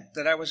fact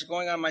that I was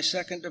going on my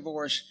second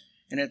divorce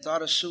and had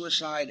thought of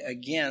suicide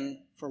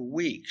again for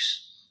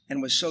weeks and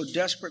was so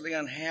desperately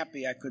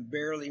unhappy I could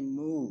barely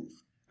move.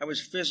 I was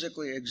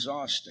physically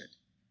exhausted.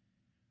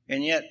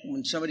 And yet,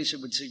 when somebody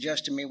would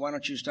suggest to me, why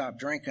don't you stop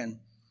drinking?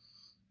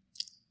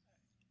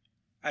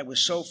 I was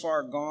so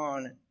far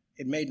gone,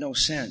 it made no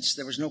sense.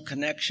 There was no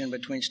connection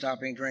between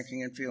stopping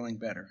drinking and feeling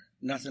better.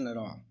 Nothing at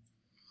all.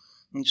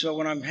 And so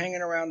when I'm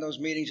hanging around those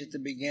meetings at the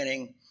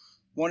beginning,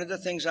 one of the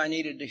things I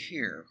needed to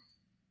hear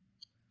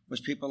was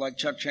people like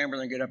Chuck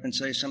Chamberlain get up and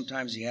say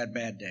sometimes he had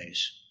bad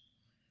days.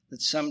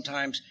 That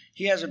sometimes,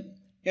 he has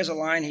a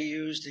line he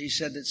used. He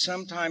said that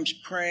sometimes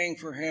praying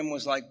for him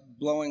was like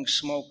blowing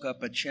smoke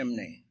up a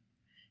chimney.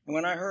 And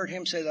when I heard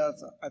him say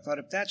that, I thought,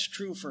 if that's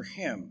true for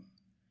him,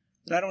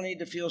 that I don't need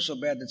to feel so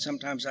bad that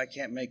sometimes I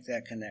can't make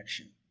that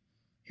connection.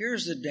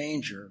 Here's the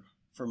danger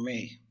for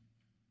me.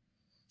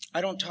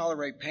 I don't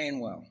tolerate pain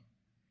well.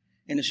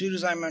 And as soon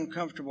as I'm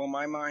uncomfortable,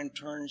 my mind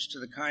turns to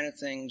the kind of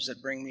things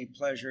that bring me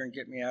pleasure and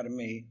get me out of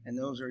me, and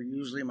those are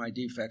usually my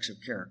defects of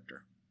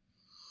character.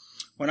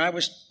 When I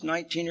was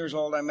 19 years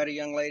old, I met a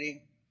young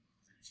lady,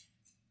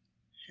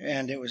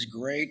 and it was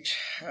great.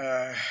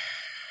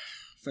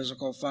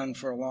 Physical fun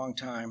for a long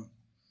time.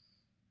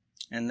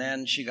 And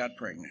then she got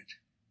pregnant.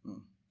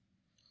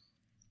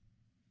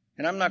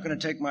 And I'm not going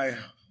to take my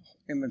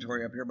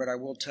inventory up here, but I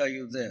will tell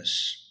you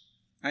this.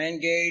 I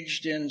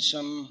engaged in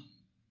some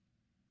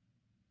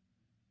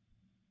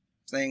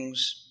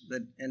things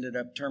that ended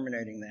up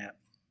terminating that.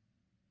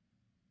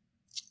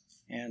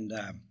 And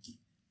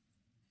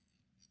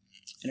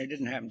it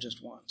didn't happen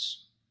just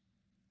once.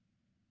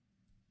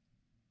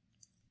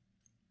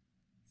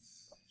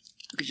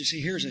 Because you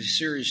see, here's a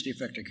serious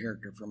defect of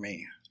character for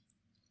me.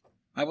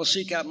 I will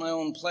seek out my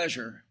own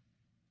pleasure,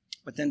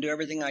 but then do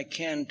everything I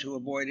can to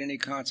avoid any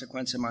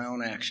consequence of my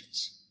own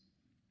actions,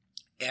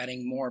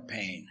 adding more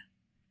pain.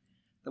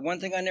 The one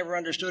thing I never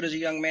understood as a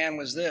young man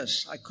was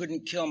this: I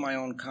couldn't kill my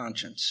own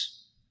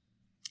conscience.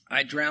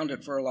 I drowned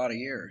it for a lot of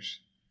years.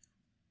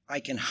 I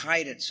can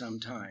hide it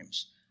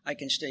sometimes. I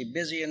can stay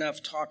busy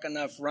enough, talk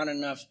enough, run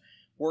enough,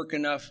 work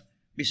enough,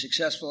 be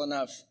successful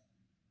enough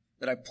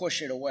that I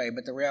push it away.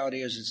 But the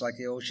reality is it's like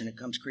the ocean. It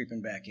comes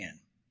creeping back in.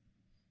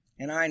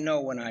 And I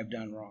know when I've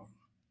done wrong.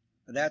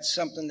 That's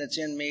something that's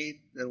in me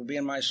that will be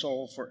in my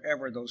soul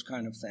forever, those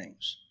kind of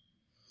things.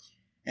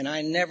 And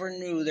I never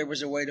knew there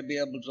was a way to be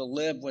able to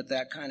live with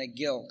that kind of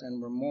guilt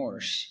and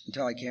remorse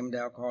until I came to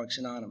Alcoholics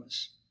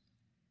Anonymous.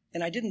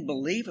 And I didn't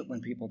believe it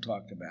when people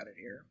talked about it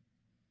here.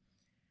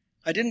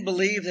 I didn't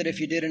believe that if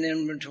you did an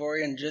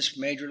inventory and just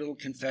made your little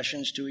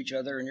confessions to each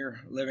other in your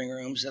living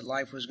rooms that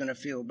life was going to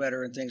feel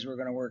better and things were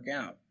going to work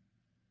out.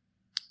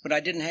 But I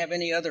didn't have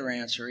any other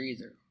answer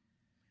either.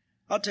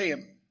 I'll tell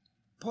you,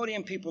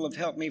 podium people have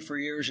helped me for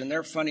years, and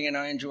they're funny, and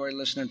I enjoy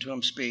listening to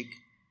them speak.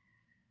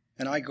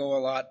 And I go a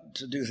lot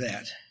to do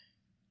that.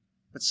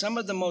 But some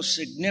of the most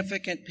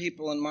significant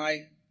people in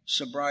my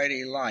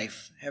sobriety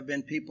life have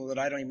been people that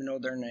I don't even know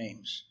their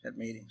names at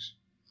meetings.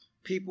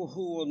 People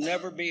who will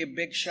never be a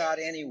big shot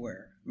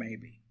anywhere,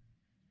 maybe,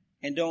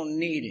 and don't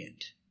need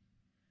it.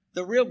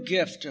 The real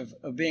gift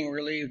of being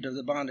relieved of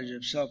the bondage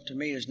of self to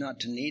me is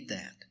not to need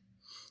that.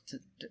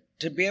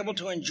 To be able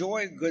to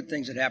enjoy good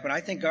things that happen.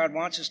 I think God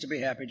wants us to be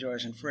happy,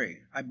 joyous, and free.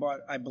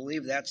 I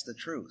believe that's the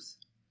truth.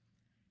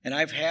 And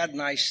I've had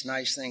nice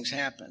things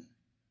happen.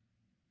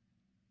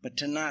 But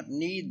to not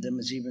need them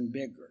is even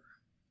bigger.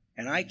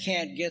 And I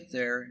can't get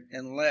there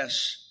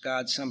unless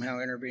God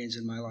somehow intervenes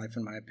in my life,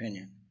 in my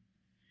opinion.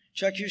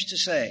 Chuck used to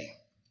say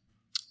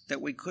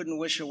that we couldn't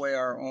wish away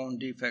our own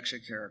defects of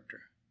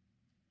character.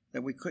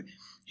 That we could.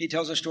 He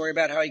tells a story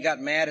about how he got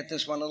mad at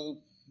this one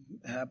little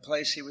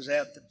place he was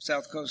at, the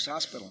South Coast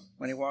Hospital,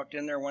 when he walked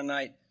in there one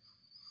night.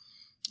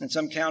 And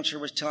some counselor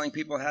was telling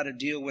people how to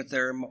deal with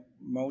their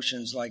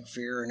emotions like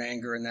fear and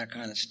anger and that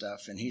kind of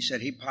stuff. And he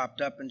said he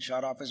popped up and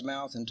shot off his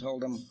mouth and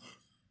told them,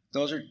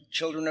 those are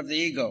children of the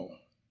ego.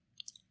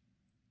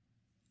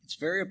 It's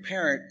very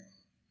apparent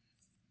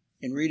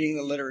in reading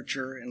the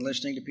literature and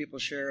listening to people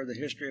share the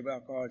history of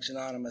Alcoholics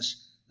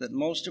Anonymous that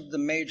most of the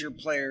major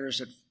players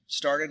that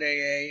started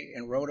AA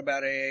and wrote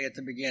about AA at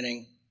the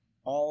beginning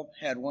all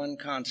had one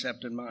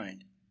concept in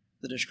mind: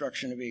 the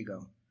destruction of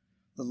ego,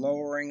 the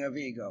lowering of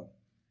ego.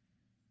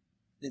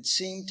 It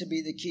seemed to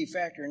be the key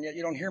factor, and yet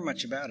you don't hear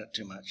much about it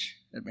too much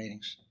at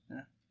meetings.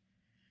 Yeah.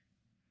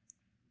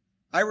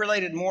 I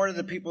related more to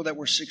the people that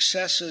were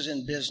successes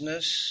in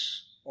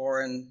business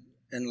or in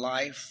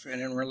life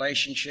and in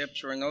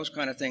relationships or in those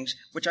kind of things,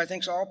 which I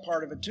think is all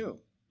part of it too.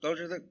 Those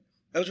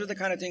are the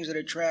kind of things that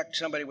attract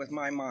somebody with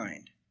my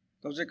mind.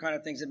 Those are the kind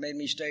of things that made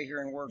me stay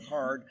here and work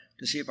hard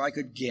to see if I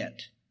could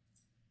get.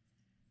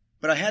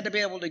 But I had to be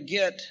able to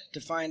get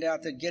to find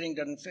out that getting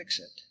doesn't fix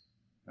it.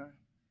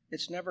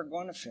 It's never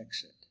going to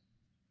fix it.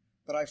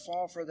 But I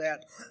fall for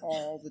that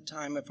all the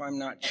time if I'm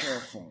not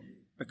careful,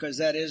 because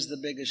that is the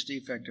biggest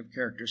defect of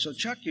character. So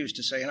Chuck used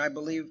to say, and I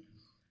believe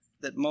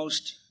that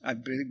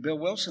Bill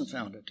Wilson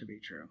found it to be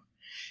true.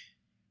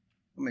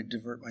 Let me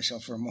divert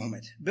myself for a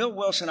moment. Bill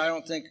Wilson, I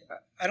don't think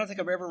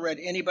I've ever read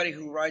anybody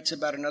who writes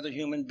about another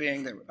human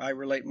being that I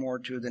relate more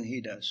to than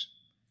he does,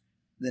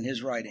 than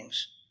his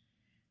writings.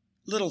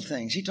 Little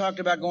things. He talked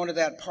about going to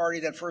that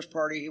first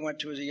party he went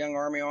to as a young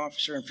Army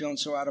officer and feeling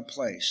so out of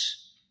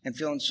place and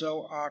feeling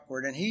so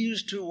awkward. And he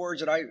used two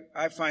words that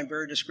I find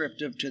very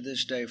descriptive to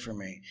this day for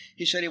me.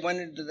 He said he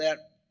went into that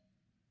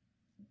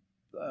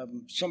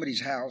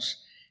somebody's house,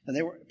 and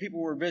people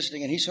were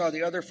visiting, and he saw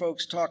the other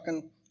folks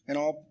talking and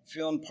all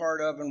feeling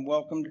part of and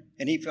welcomed,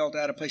 and he felt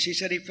out of place. He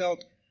said he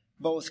felt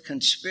both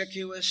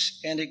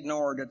conspicuous and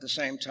ignored at the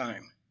same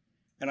time.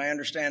 And I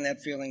understand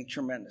that feeling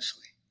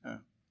tremendously.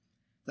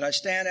 That I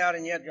stand out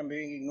and yet I'm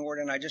being ignored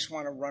and I just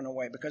want to run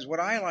away. Because what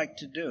I like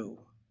to do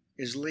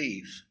is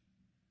leave.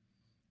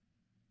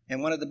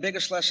 And one of the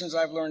biggest lessons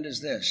I've learned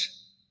is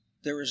this: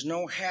 there is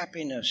no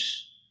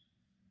happiness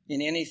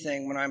in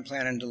anything when I'm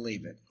planning to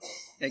leave it.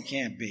 It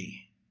can't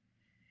be.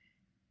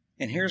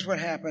 And here's what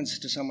happens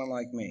to someone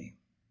like me.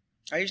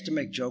 I used to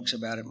make jokes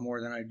about it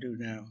more than I do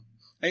now.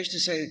 I used to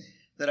say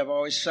that I've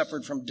always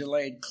suffered from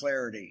delayed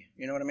clarity.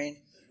 You know what I mean?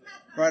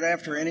 Right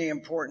after any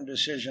important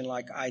decision,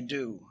 like I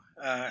do.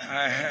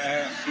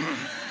 As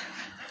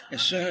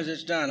soon as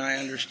it's done, I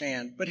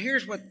understand. But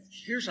here's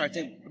I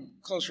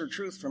think, closer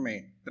truth for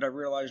me that I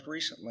realized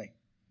recently.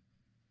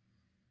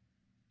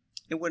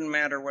 It wouldn't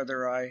matter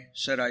whether I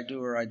said I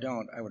do or I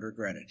don't, I would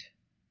regret it.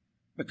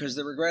 Because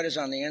the regret is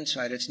on the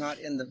inside. It's not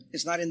in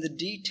the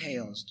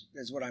details,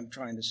 is what I'm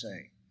trying to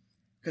say.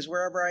 Because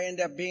wherever I end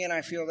up being,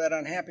 I feel that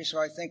unhappy, so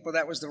I think, well,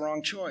 that was the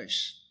wrong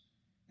choice.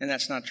 And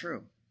that's not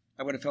true.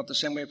 I would have felt the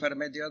same way if I'd have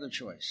made the other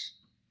choice.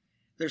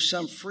 There's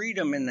some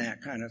freedom in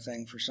that kind of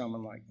thing for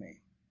someone like me.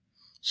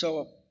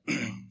 So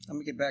let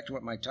me get back to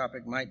what my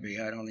topic might be.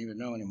 I don't even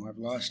know anymore. I've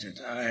lost it.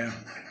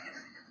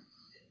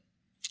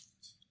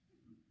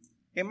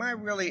 Am I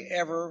really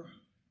ever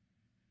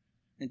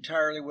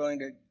entirely willing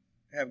to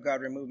have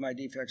God remove my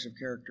defects of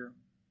character?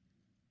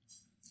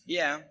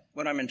 Yeah,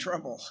 when I'm in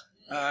trouble.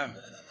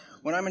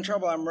 When I'm in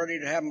trouble, I'm ready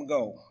to have them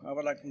go. I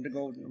would like them to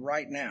go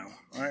right now.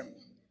 All right?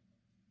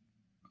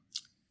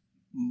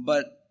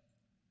 But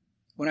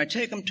when I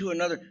take them to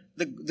another,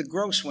 the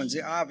gross ones,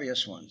 the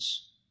obvious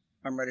ones,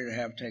 I'm ready to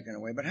have taken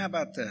away. But how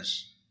about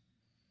this?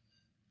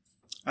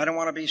 I don't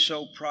want to be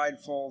so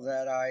prideful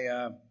that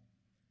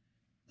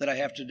I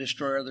have to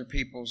destroy other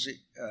people's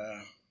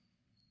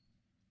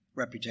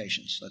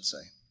reputations, let's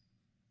say.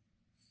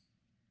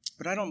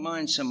 but I don't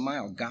mind some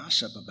mild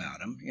gossip about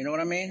them. You know what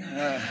I mean?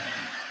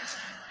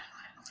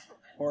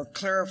 Or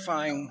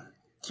clarifying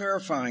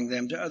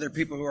them to other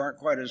people who aren't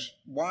quite as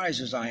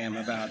wise as I am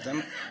about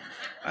them.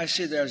 I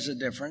see there's a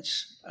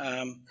difference.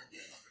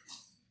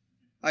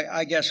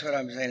 I guess what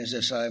I'm saying is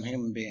this: I'm a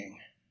human being.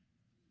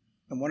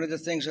 And one of the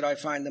things that I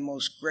find the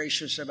most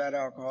gracious about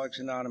Alcoholics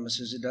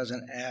Anonymous is it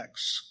doesn't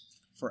ask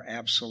for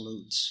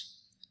absolutes.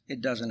 It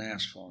doesn't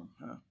ask for them.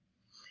 Huh?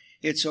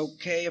 It's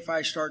okay if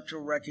I start to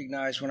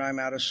recognize when I'm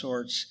out of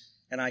sorts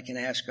and I can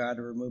ask God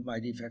to remove my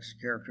defects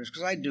of characters,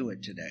 because I do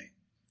it today.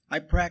 I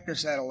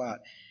practice that a lot.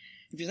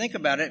 If you think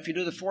about it, if you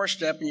do the 4th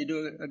step and you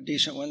do a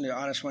decent one, the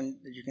honest one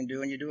that you can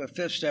do, and you do a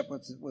 5th step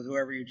with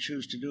whoever you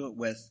choose to do it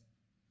with,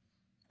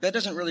 that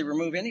doesn't really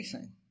remove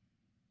anything.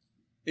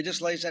 It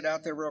just lays that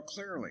out there real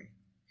clearly.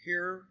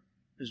 Here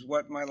is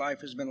what my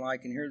life has been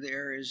like, and here are the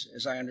areas,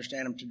 as I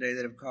understand them today,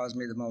 that have caused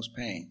me the most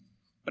pain.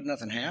 But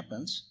nothing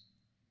happens.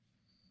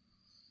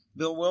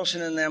 Bill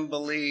Wilson and them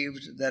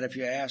believed that if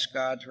you ask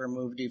God to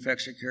remove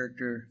defects of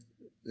character,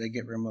 they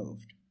get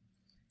removed.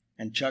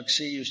 And Chuck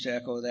C. used to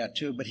echo that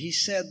too. But he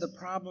said the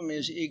problem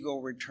is ego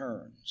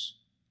returns,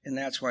 and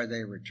that's why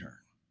they return.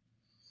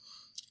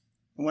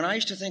 And when I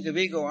used to think of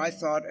ego, I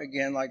thought,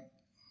 again, like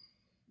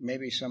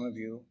maybe some of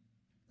you,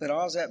 that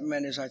all that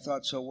meant is I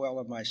thought so well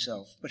of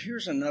myself. But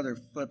here's another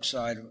flip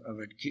side of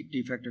a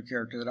defect of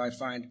character that I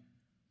find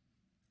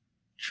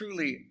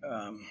truly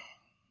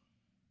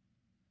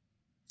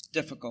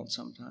difficult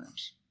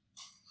sometimes.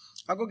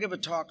 I'll go give a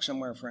talk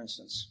somewhere, for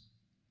instance.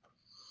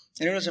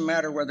 And it doesn't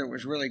matter whether it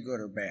was really good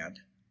or bad.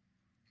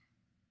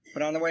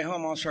 But on the way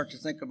home, I'll start to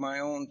think of my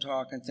own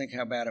talk and think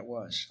how bad it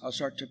was. I'll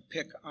start to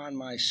pick on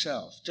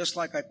myself, just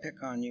like I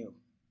pick on you.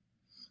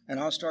 And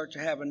I'll start to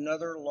have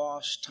another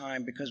lost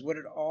time, because what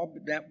it all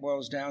that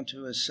boils down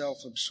to is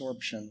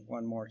self-absorption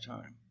one more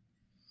time.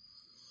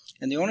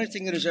 And the only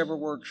thing that has ever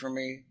worked for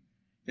me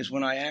is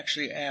when I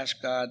actually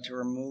ask God to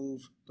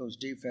remove those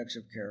defects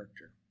of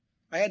character.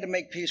 I had to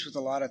make peace with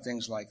a lot of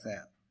things like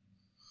that.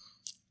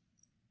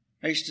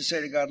 I used to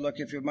say to God, look,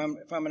 if I'm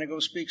going to go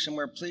speak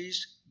somewhere,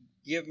 please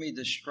give me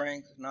the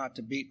strength not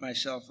to beat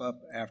myself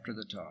up after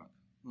the talk.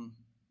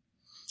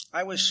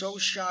 I was so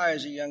shy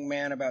as a young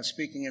man about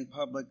speaking in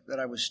public that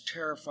I was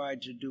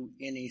terrified to do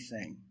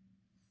anything.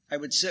 I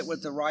would sit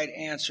with the right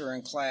answer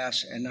in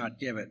class and not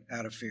give it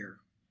out of fear.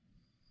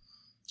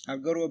 I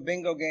would go to a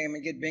bingo game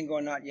and get bingo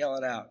and not yell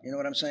it out. You know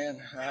what I'm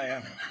saying?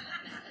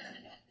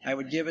 I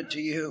would give it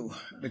to you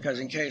because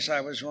in case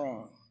I was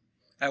wrong.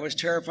 I was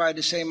terrified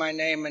to say my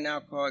name in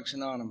Alcoholics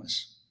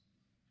Anonymous.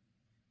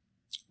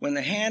 When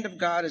the hand of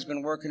God has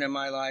been working in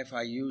my life,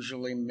 I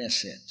usually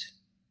miss it.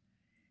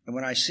 And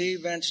when I see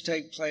events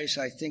take place,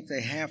 I think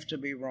they have to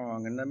be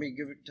wrong. And let me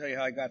tell you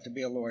how I got to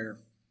be a lawyer.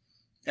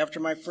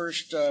 After my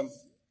first,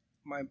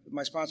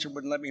 my sponsor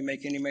wouldn't let me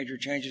make any major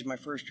changes my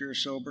first year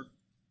sober.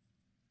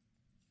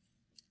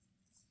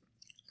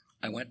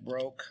 I went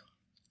broke,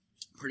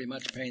 pretty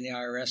much paying the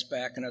IRS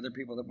back and other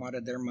people that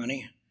wanted their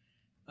money.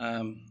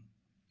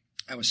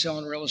 I was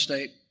selling real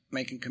estate,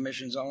 making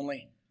commissions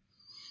only.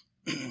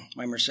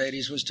 My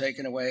Mercedes was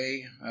taken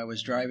away. I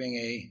was driving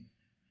a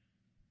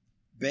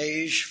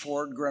beige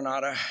Ford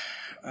Granada,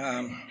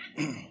 kind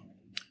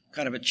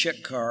of a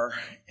chick car,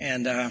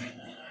 and I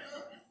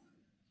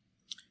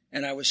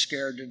was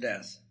scared to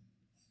death.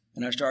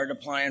 And I started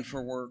applying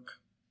for work,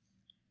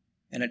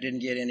 and I didn't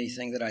get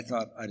anything that I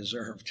thought I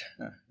deserved.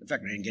 In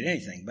fact, I didn't get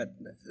anything, but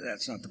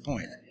that's not the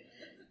point.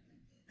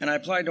 And I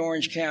applied to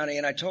Orange County,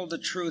 and I told the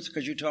truth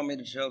because you told me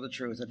to tell the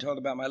truth. I told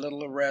about my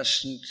little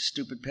arrests and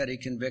stupid petty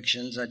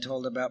convictions. I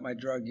told about my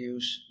drug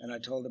use, and I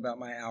told about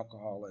my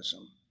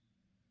alcoholism.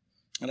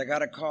 And I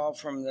got a call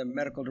from the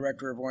medical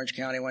director of Orange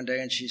County one day,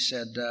 and she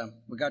said,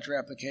 we got your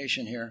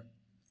application here.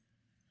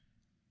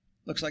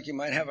 Looks like you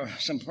might have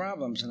some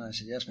problems. And I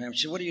said, yes, ma'am.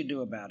 She said, what do you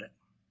do about it?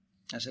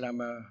 I said,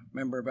 I'm a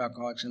member of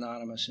Alcoholics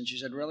Anonymous. And she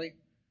said, really?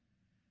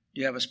 Do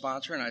you have a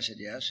sponsor? And I said,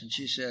 yes. And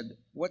she said,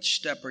 what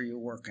step are you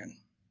working?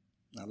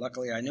 Now,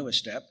 luckily, I knew a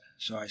step,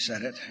 so I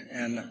said it.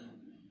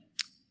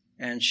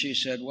 And she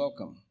said,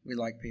 welcome. We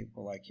like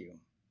people like you.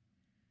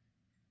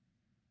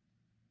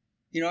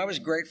 You know, I was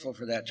grateful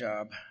for that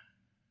job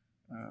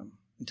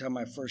until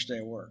my first day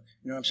of work.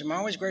 You know what I'm saying? I'm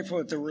always grateful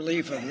at the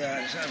relief of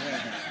that.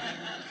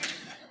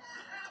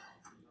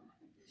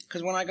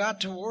 Because when I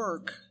got to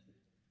work,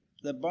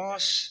 the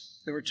boss,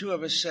 there were two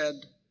of us, said,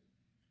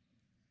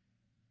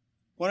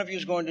 one of you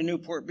is going to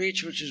Newport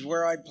Beach, which is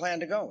where I'd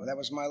planned to go. That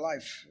was my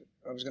life.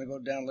 I was going to go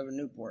down and live in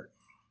Newport.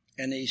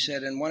 And he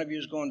said, and one of you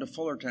is going to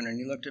Fullerton. And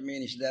he looked at me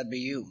and he said, that'd be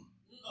you.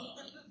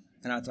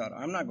 And I thought,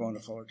 I'm not going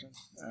to Fullerton.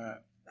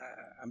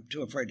 I'm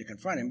too afraid to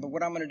confront him. But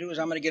what I'm going to do is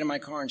I'm going to get in my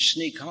car and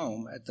sneak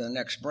home at the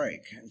next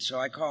break. And so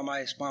I called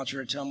my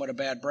sponsor to tell him what a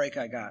bad break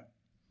I got.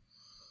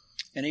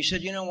 And he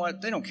said, you know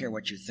what? They don't care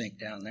what you think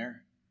down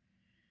there.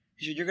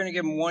 He said, you're going to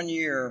give them 1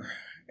 year,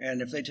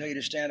 and if they tell you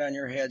to stand on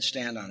your head,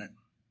 stand on it.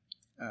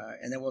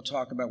 And then we'll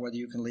talk about whether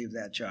you can leave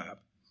that job.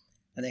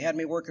 And they had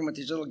me working with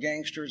these little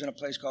gangsters in a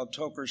place called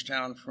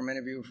Tokerstown. For many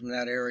of you from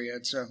that area,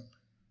 it's a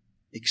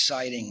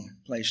exciting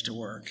place to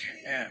work.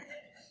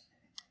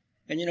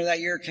 And that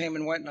year came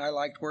and went, and I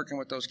liked working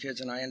with those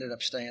kids, and I ended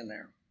up staying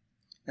there.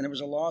 And there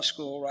was a law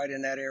school right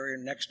in that area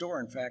next door,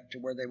 in fact, to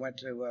where they went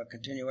to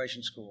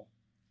continuation school.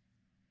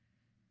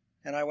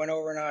 And I went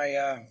over and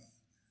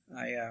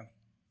I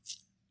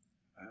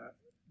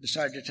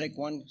decided to take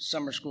one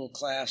summer school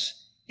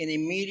class and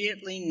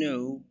immediately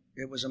knew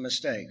it was a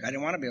mistake. I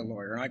didn't want to be a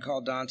lawyer. And I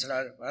called Don and said,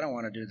 I don't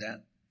want to do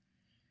that.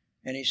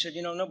 And he said,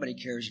 nobody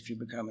cares if you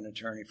become an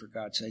attorney, for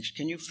God's sakes.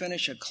 Can you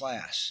finish a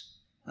class?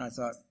 And I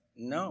thought,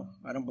 no,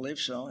 I don't believe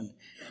so. And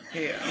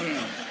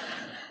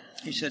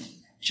he said,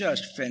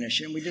 just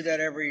finish it. And we did that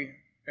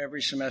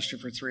every semester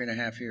for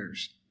 3.5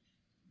 years.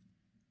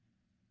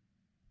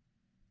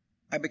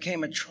 I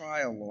became a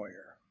trial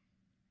lawyer.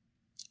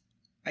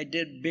 I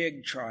did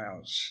big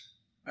trials.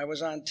 I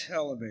was on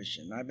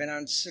television. I've been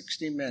on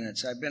 60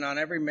 Minutes. I've been on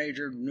every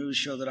major news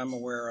show that I'm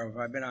aware of.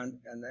 I've been on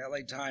the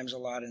LA Times a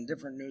lot, in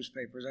different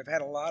newspapers. I've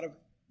had a lot of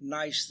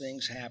nice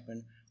things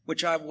happen,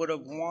 which I would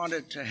have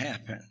wanted to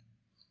happen.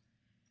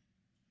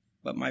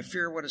 But my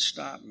fear would have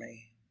stopped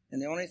me.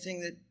 And the only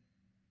thing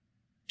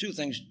two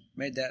things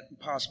made that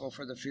possible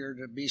for the fear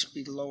to be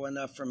low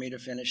enough for me to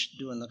finish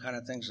doing the kind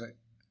of things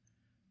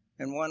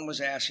and one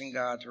was asking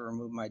God to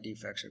remove my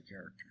defects of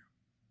character.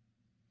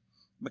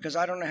 Because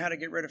I don't know how to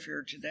get rid of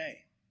fear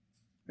today.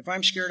 If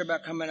I'm scared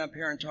about coming up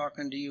here and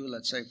talking to you,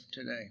 let's say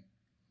today,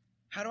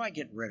 how do I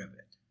get rid of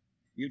it?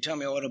 You tell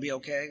me, it'll be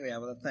okay? Yeah,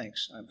 well,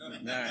 thanks.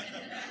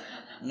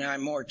 Now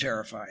I'm more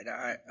terrified.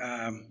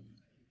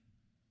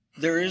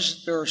 There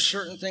are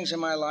certain things in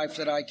my life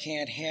that I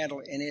can't handle,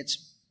 and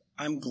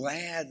I'm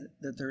glad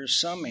that there is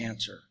some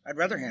answer. I'd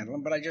rather handle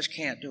them, but I just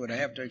can't do it. I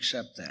have to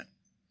accept that.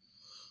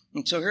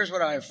 And so here's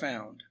what I have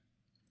found.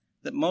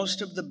 That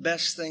most of the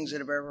best things that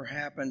have ever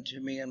happened to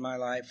me in my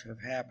life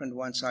have happened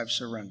once I've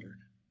surrendered.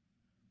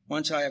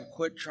 Once I have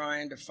quit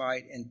trying to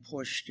fight and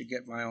push to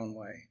get my own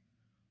way.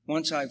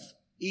 Once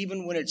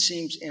even when it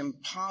seems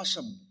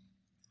impossible,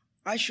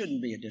 I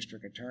shouldn't be a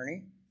district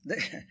attorney.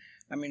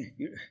 I'm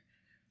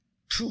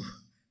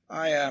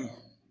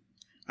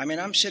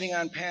sitting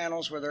on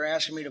panels where they're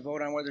asking me to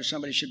vote on whether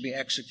somebody should be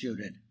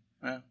executed.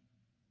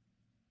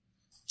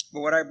 But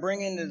what I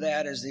bring into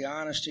that is the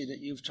honesty that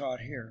you've taught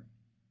here.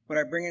 What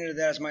I bring into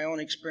that is my own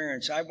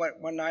experience.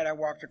 One night I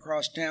walked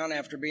across town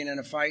after being in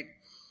a fight.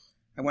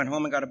 I went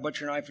home and got a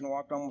butcher knife and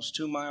walked almost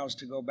 2 miles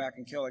to go back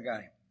and kill a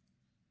guy.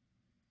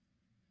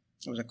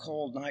 It was a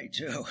cold night,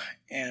 too.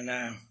 And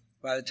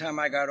by the time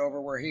I got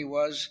over where he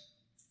was,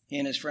 he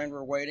and his friend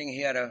were waiting.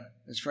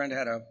 His friend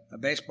had a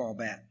baseball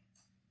bat.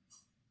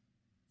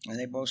 And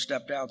they both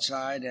stepped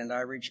outside, and I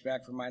reached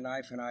back for my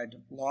knife, and I'd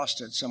lost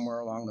it somewhere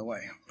along the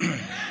way.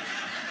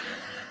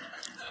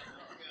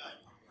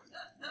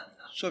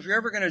 So if you're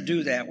ever going to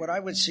do that, what I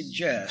would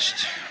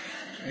suggest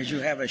is you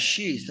have a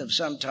sheath of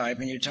some type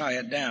and you tie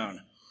it down.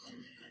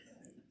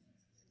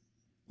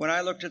 When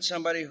I looked at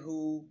somebody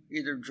who,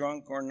 either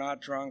drunk or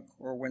not drunk,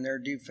 or when their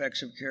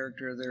defects of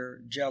character, their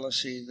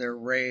jealousy, their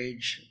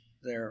rage,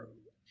 their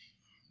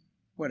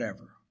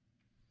whatever,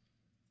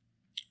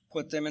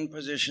 put them in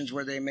positions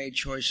where they made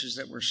choices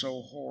that were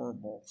so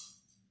horrible,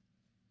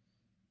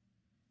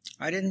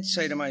 I didn't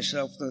say to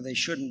myself, though, they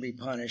shouldn't be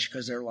punished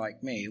because they're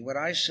like me. What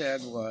I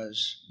said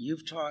was,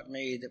 you've taught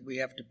me that we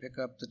have to pick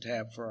up the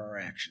tab for our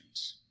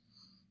actions.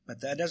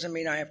 But that doesn't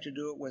mean I have to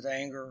do it with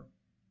anger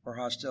or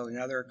hostility.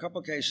 Now, there are a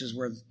couple cases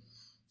where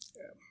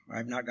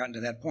I've not gotten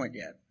to that point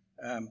yet,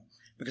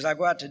 because I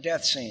go out to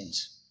death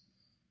scenes.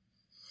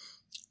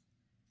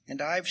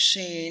 And I've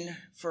seen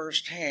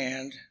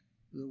firsthand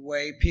the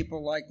way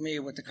people like me,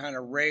 with the kind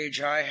of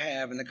rage I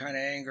have and the kind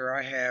of anger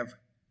I have,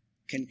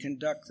 can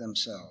conduct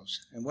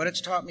themselves. And what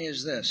it's taught me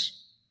is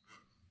this.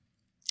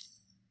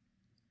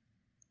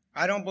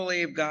 I don't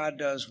believe God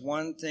does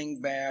one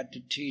thing bad to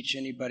teach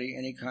anybody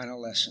any kind of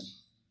lesson.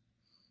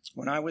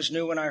 When I was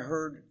new and I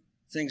heard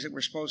things that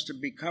were supposed to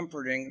be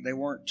comforting, they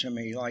weren't to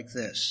me, like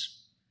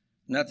this.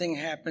 Nothing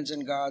happens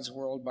in God's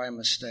world by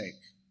mistake.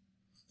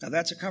 Now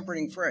that's a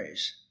comforting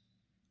phrase,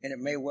 and it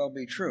may well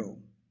be true.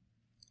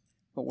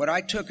 But what I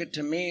took it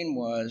to mean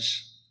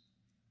was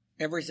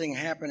everything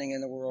happening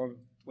in the world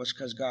was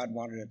because God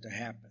wanted it to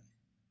happen.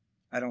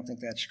 I don't think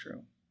that's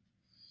true.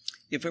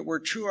 If it were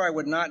true, I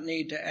would not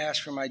need to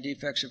ask for my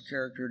defects of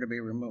character to be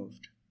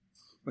removed,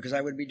 because I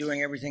would be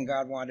doing everything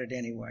God wanted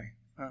anyway.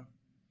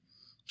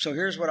 So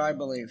here's what I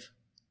believe.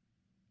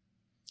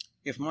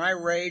 If my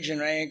rage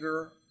and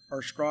anger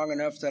are strong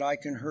enough that I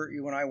can hurt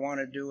you when I want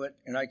to do it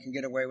and I can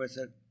get away with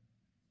it,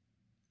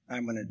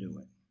 I'm going to do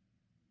it.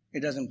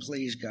 It doesn't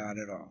please God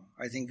at all.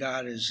 I think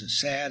God is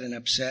sad and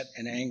upset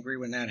and angry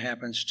when that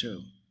happens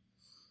too.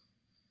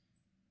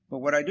 But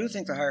what I do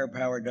think the higher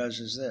power does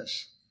is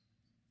this,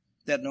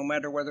 that no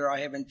matter whether I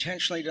have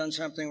intentionally done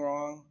something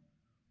wrong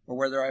or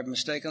whether I've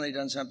mistakenly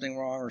done something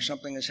wrong or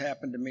something has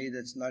happened to me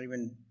that's not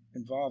even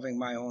involving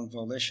my own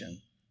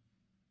volition,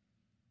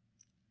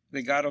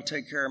 that God will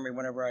take care of me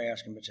whenever I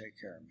ask him to take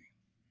care of me.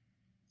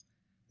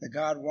 That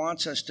God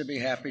wants us to be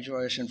happy,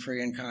 joyous, and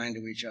free and kind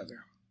to each other.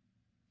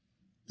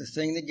 The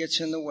thing that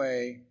gets in the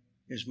way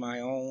is my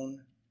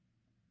own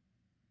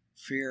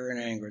fear and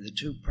anger, the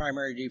two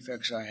primary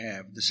defects I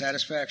have. The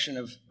satisfaction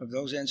of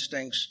those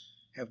instincts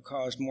have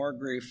caused more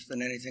grief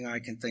than anything I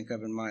can think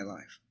of in my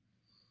life.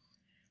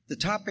 The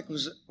topic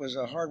was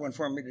a hard one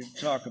for me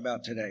to talk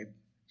about today,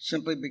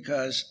 simply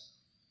because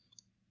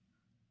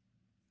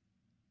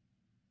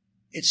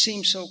it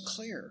seemed so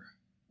clear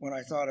when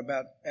I thought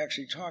about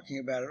actually talking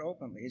about it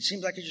openly. It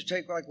seemed like it should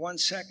take like 1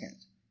 second.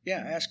 Yeah,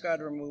 ask God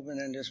to remove it and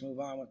then just move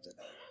on with it.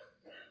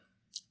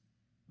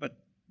 But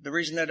the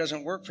reason that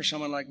doesn't work for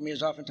someone like me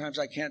is oftentimes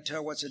I can't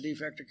tell what's a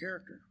defect of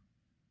character.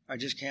 I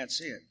just can't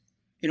see it.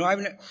 You know,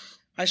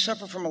 I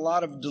suffer from a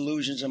lot of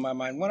delusions in my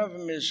mind. One of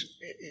them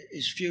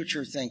is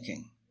future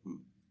thinking.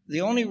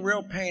 The only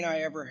real pain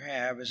I ever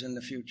have is in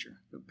the future,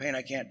 the pain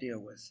I can't deal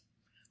with.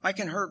 I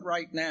can hurt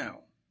right now,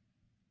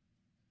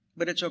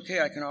 but it's okay.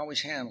 I can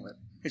always handle it.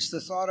 It's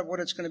the thought of what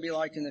it's going to be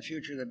like in the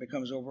future that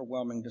becomes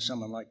overwhelming to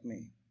someone like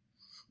me.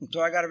 And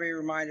so I got to be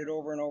reminded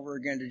over and over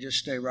again to just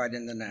stay right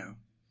in the now.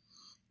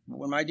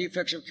 When my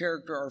defects of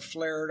character are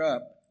flared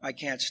up, I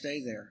can't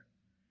stay there.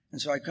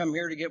 And so I come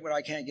here to get what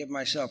I can't give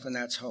myself, and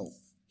that's hope.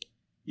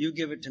 You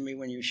give it to me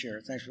when you share.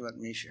 Thanks for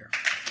letting me share.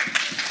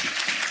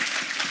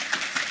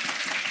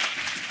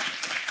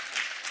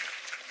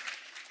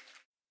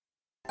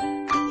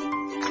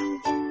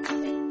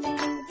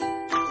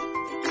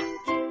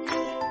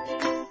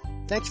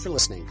 Thanks for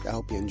listening. I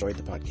hope you enjoyed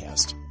the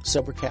podcast.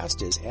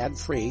 Sobercast is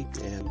ad-free,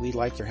 and we'd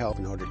like your help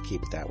in order to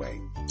keep it that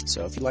way.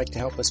 So if you'd like to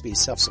help us be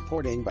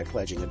self-supporting by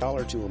pledging $1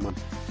 or $2 a month,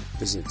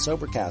 visit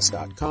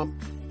Sobercast.com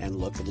and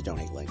look for the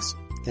donate links.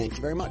 Thank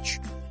you very much.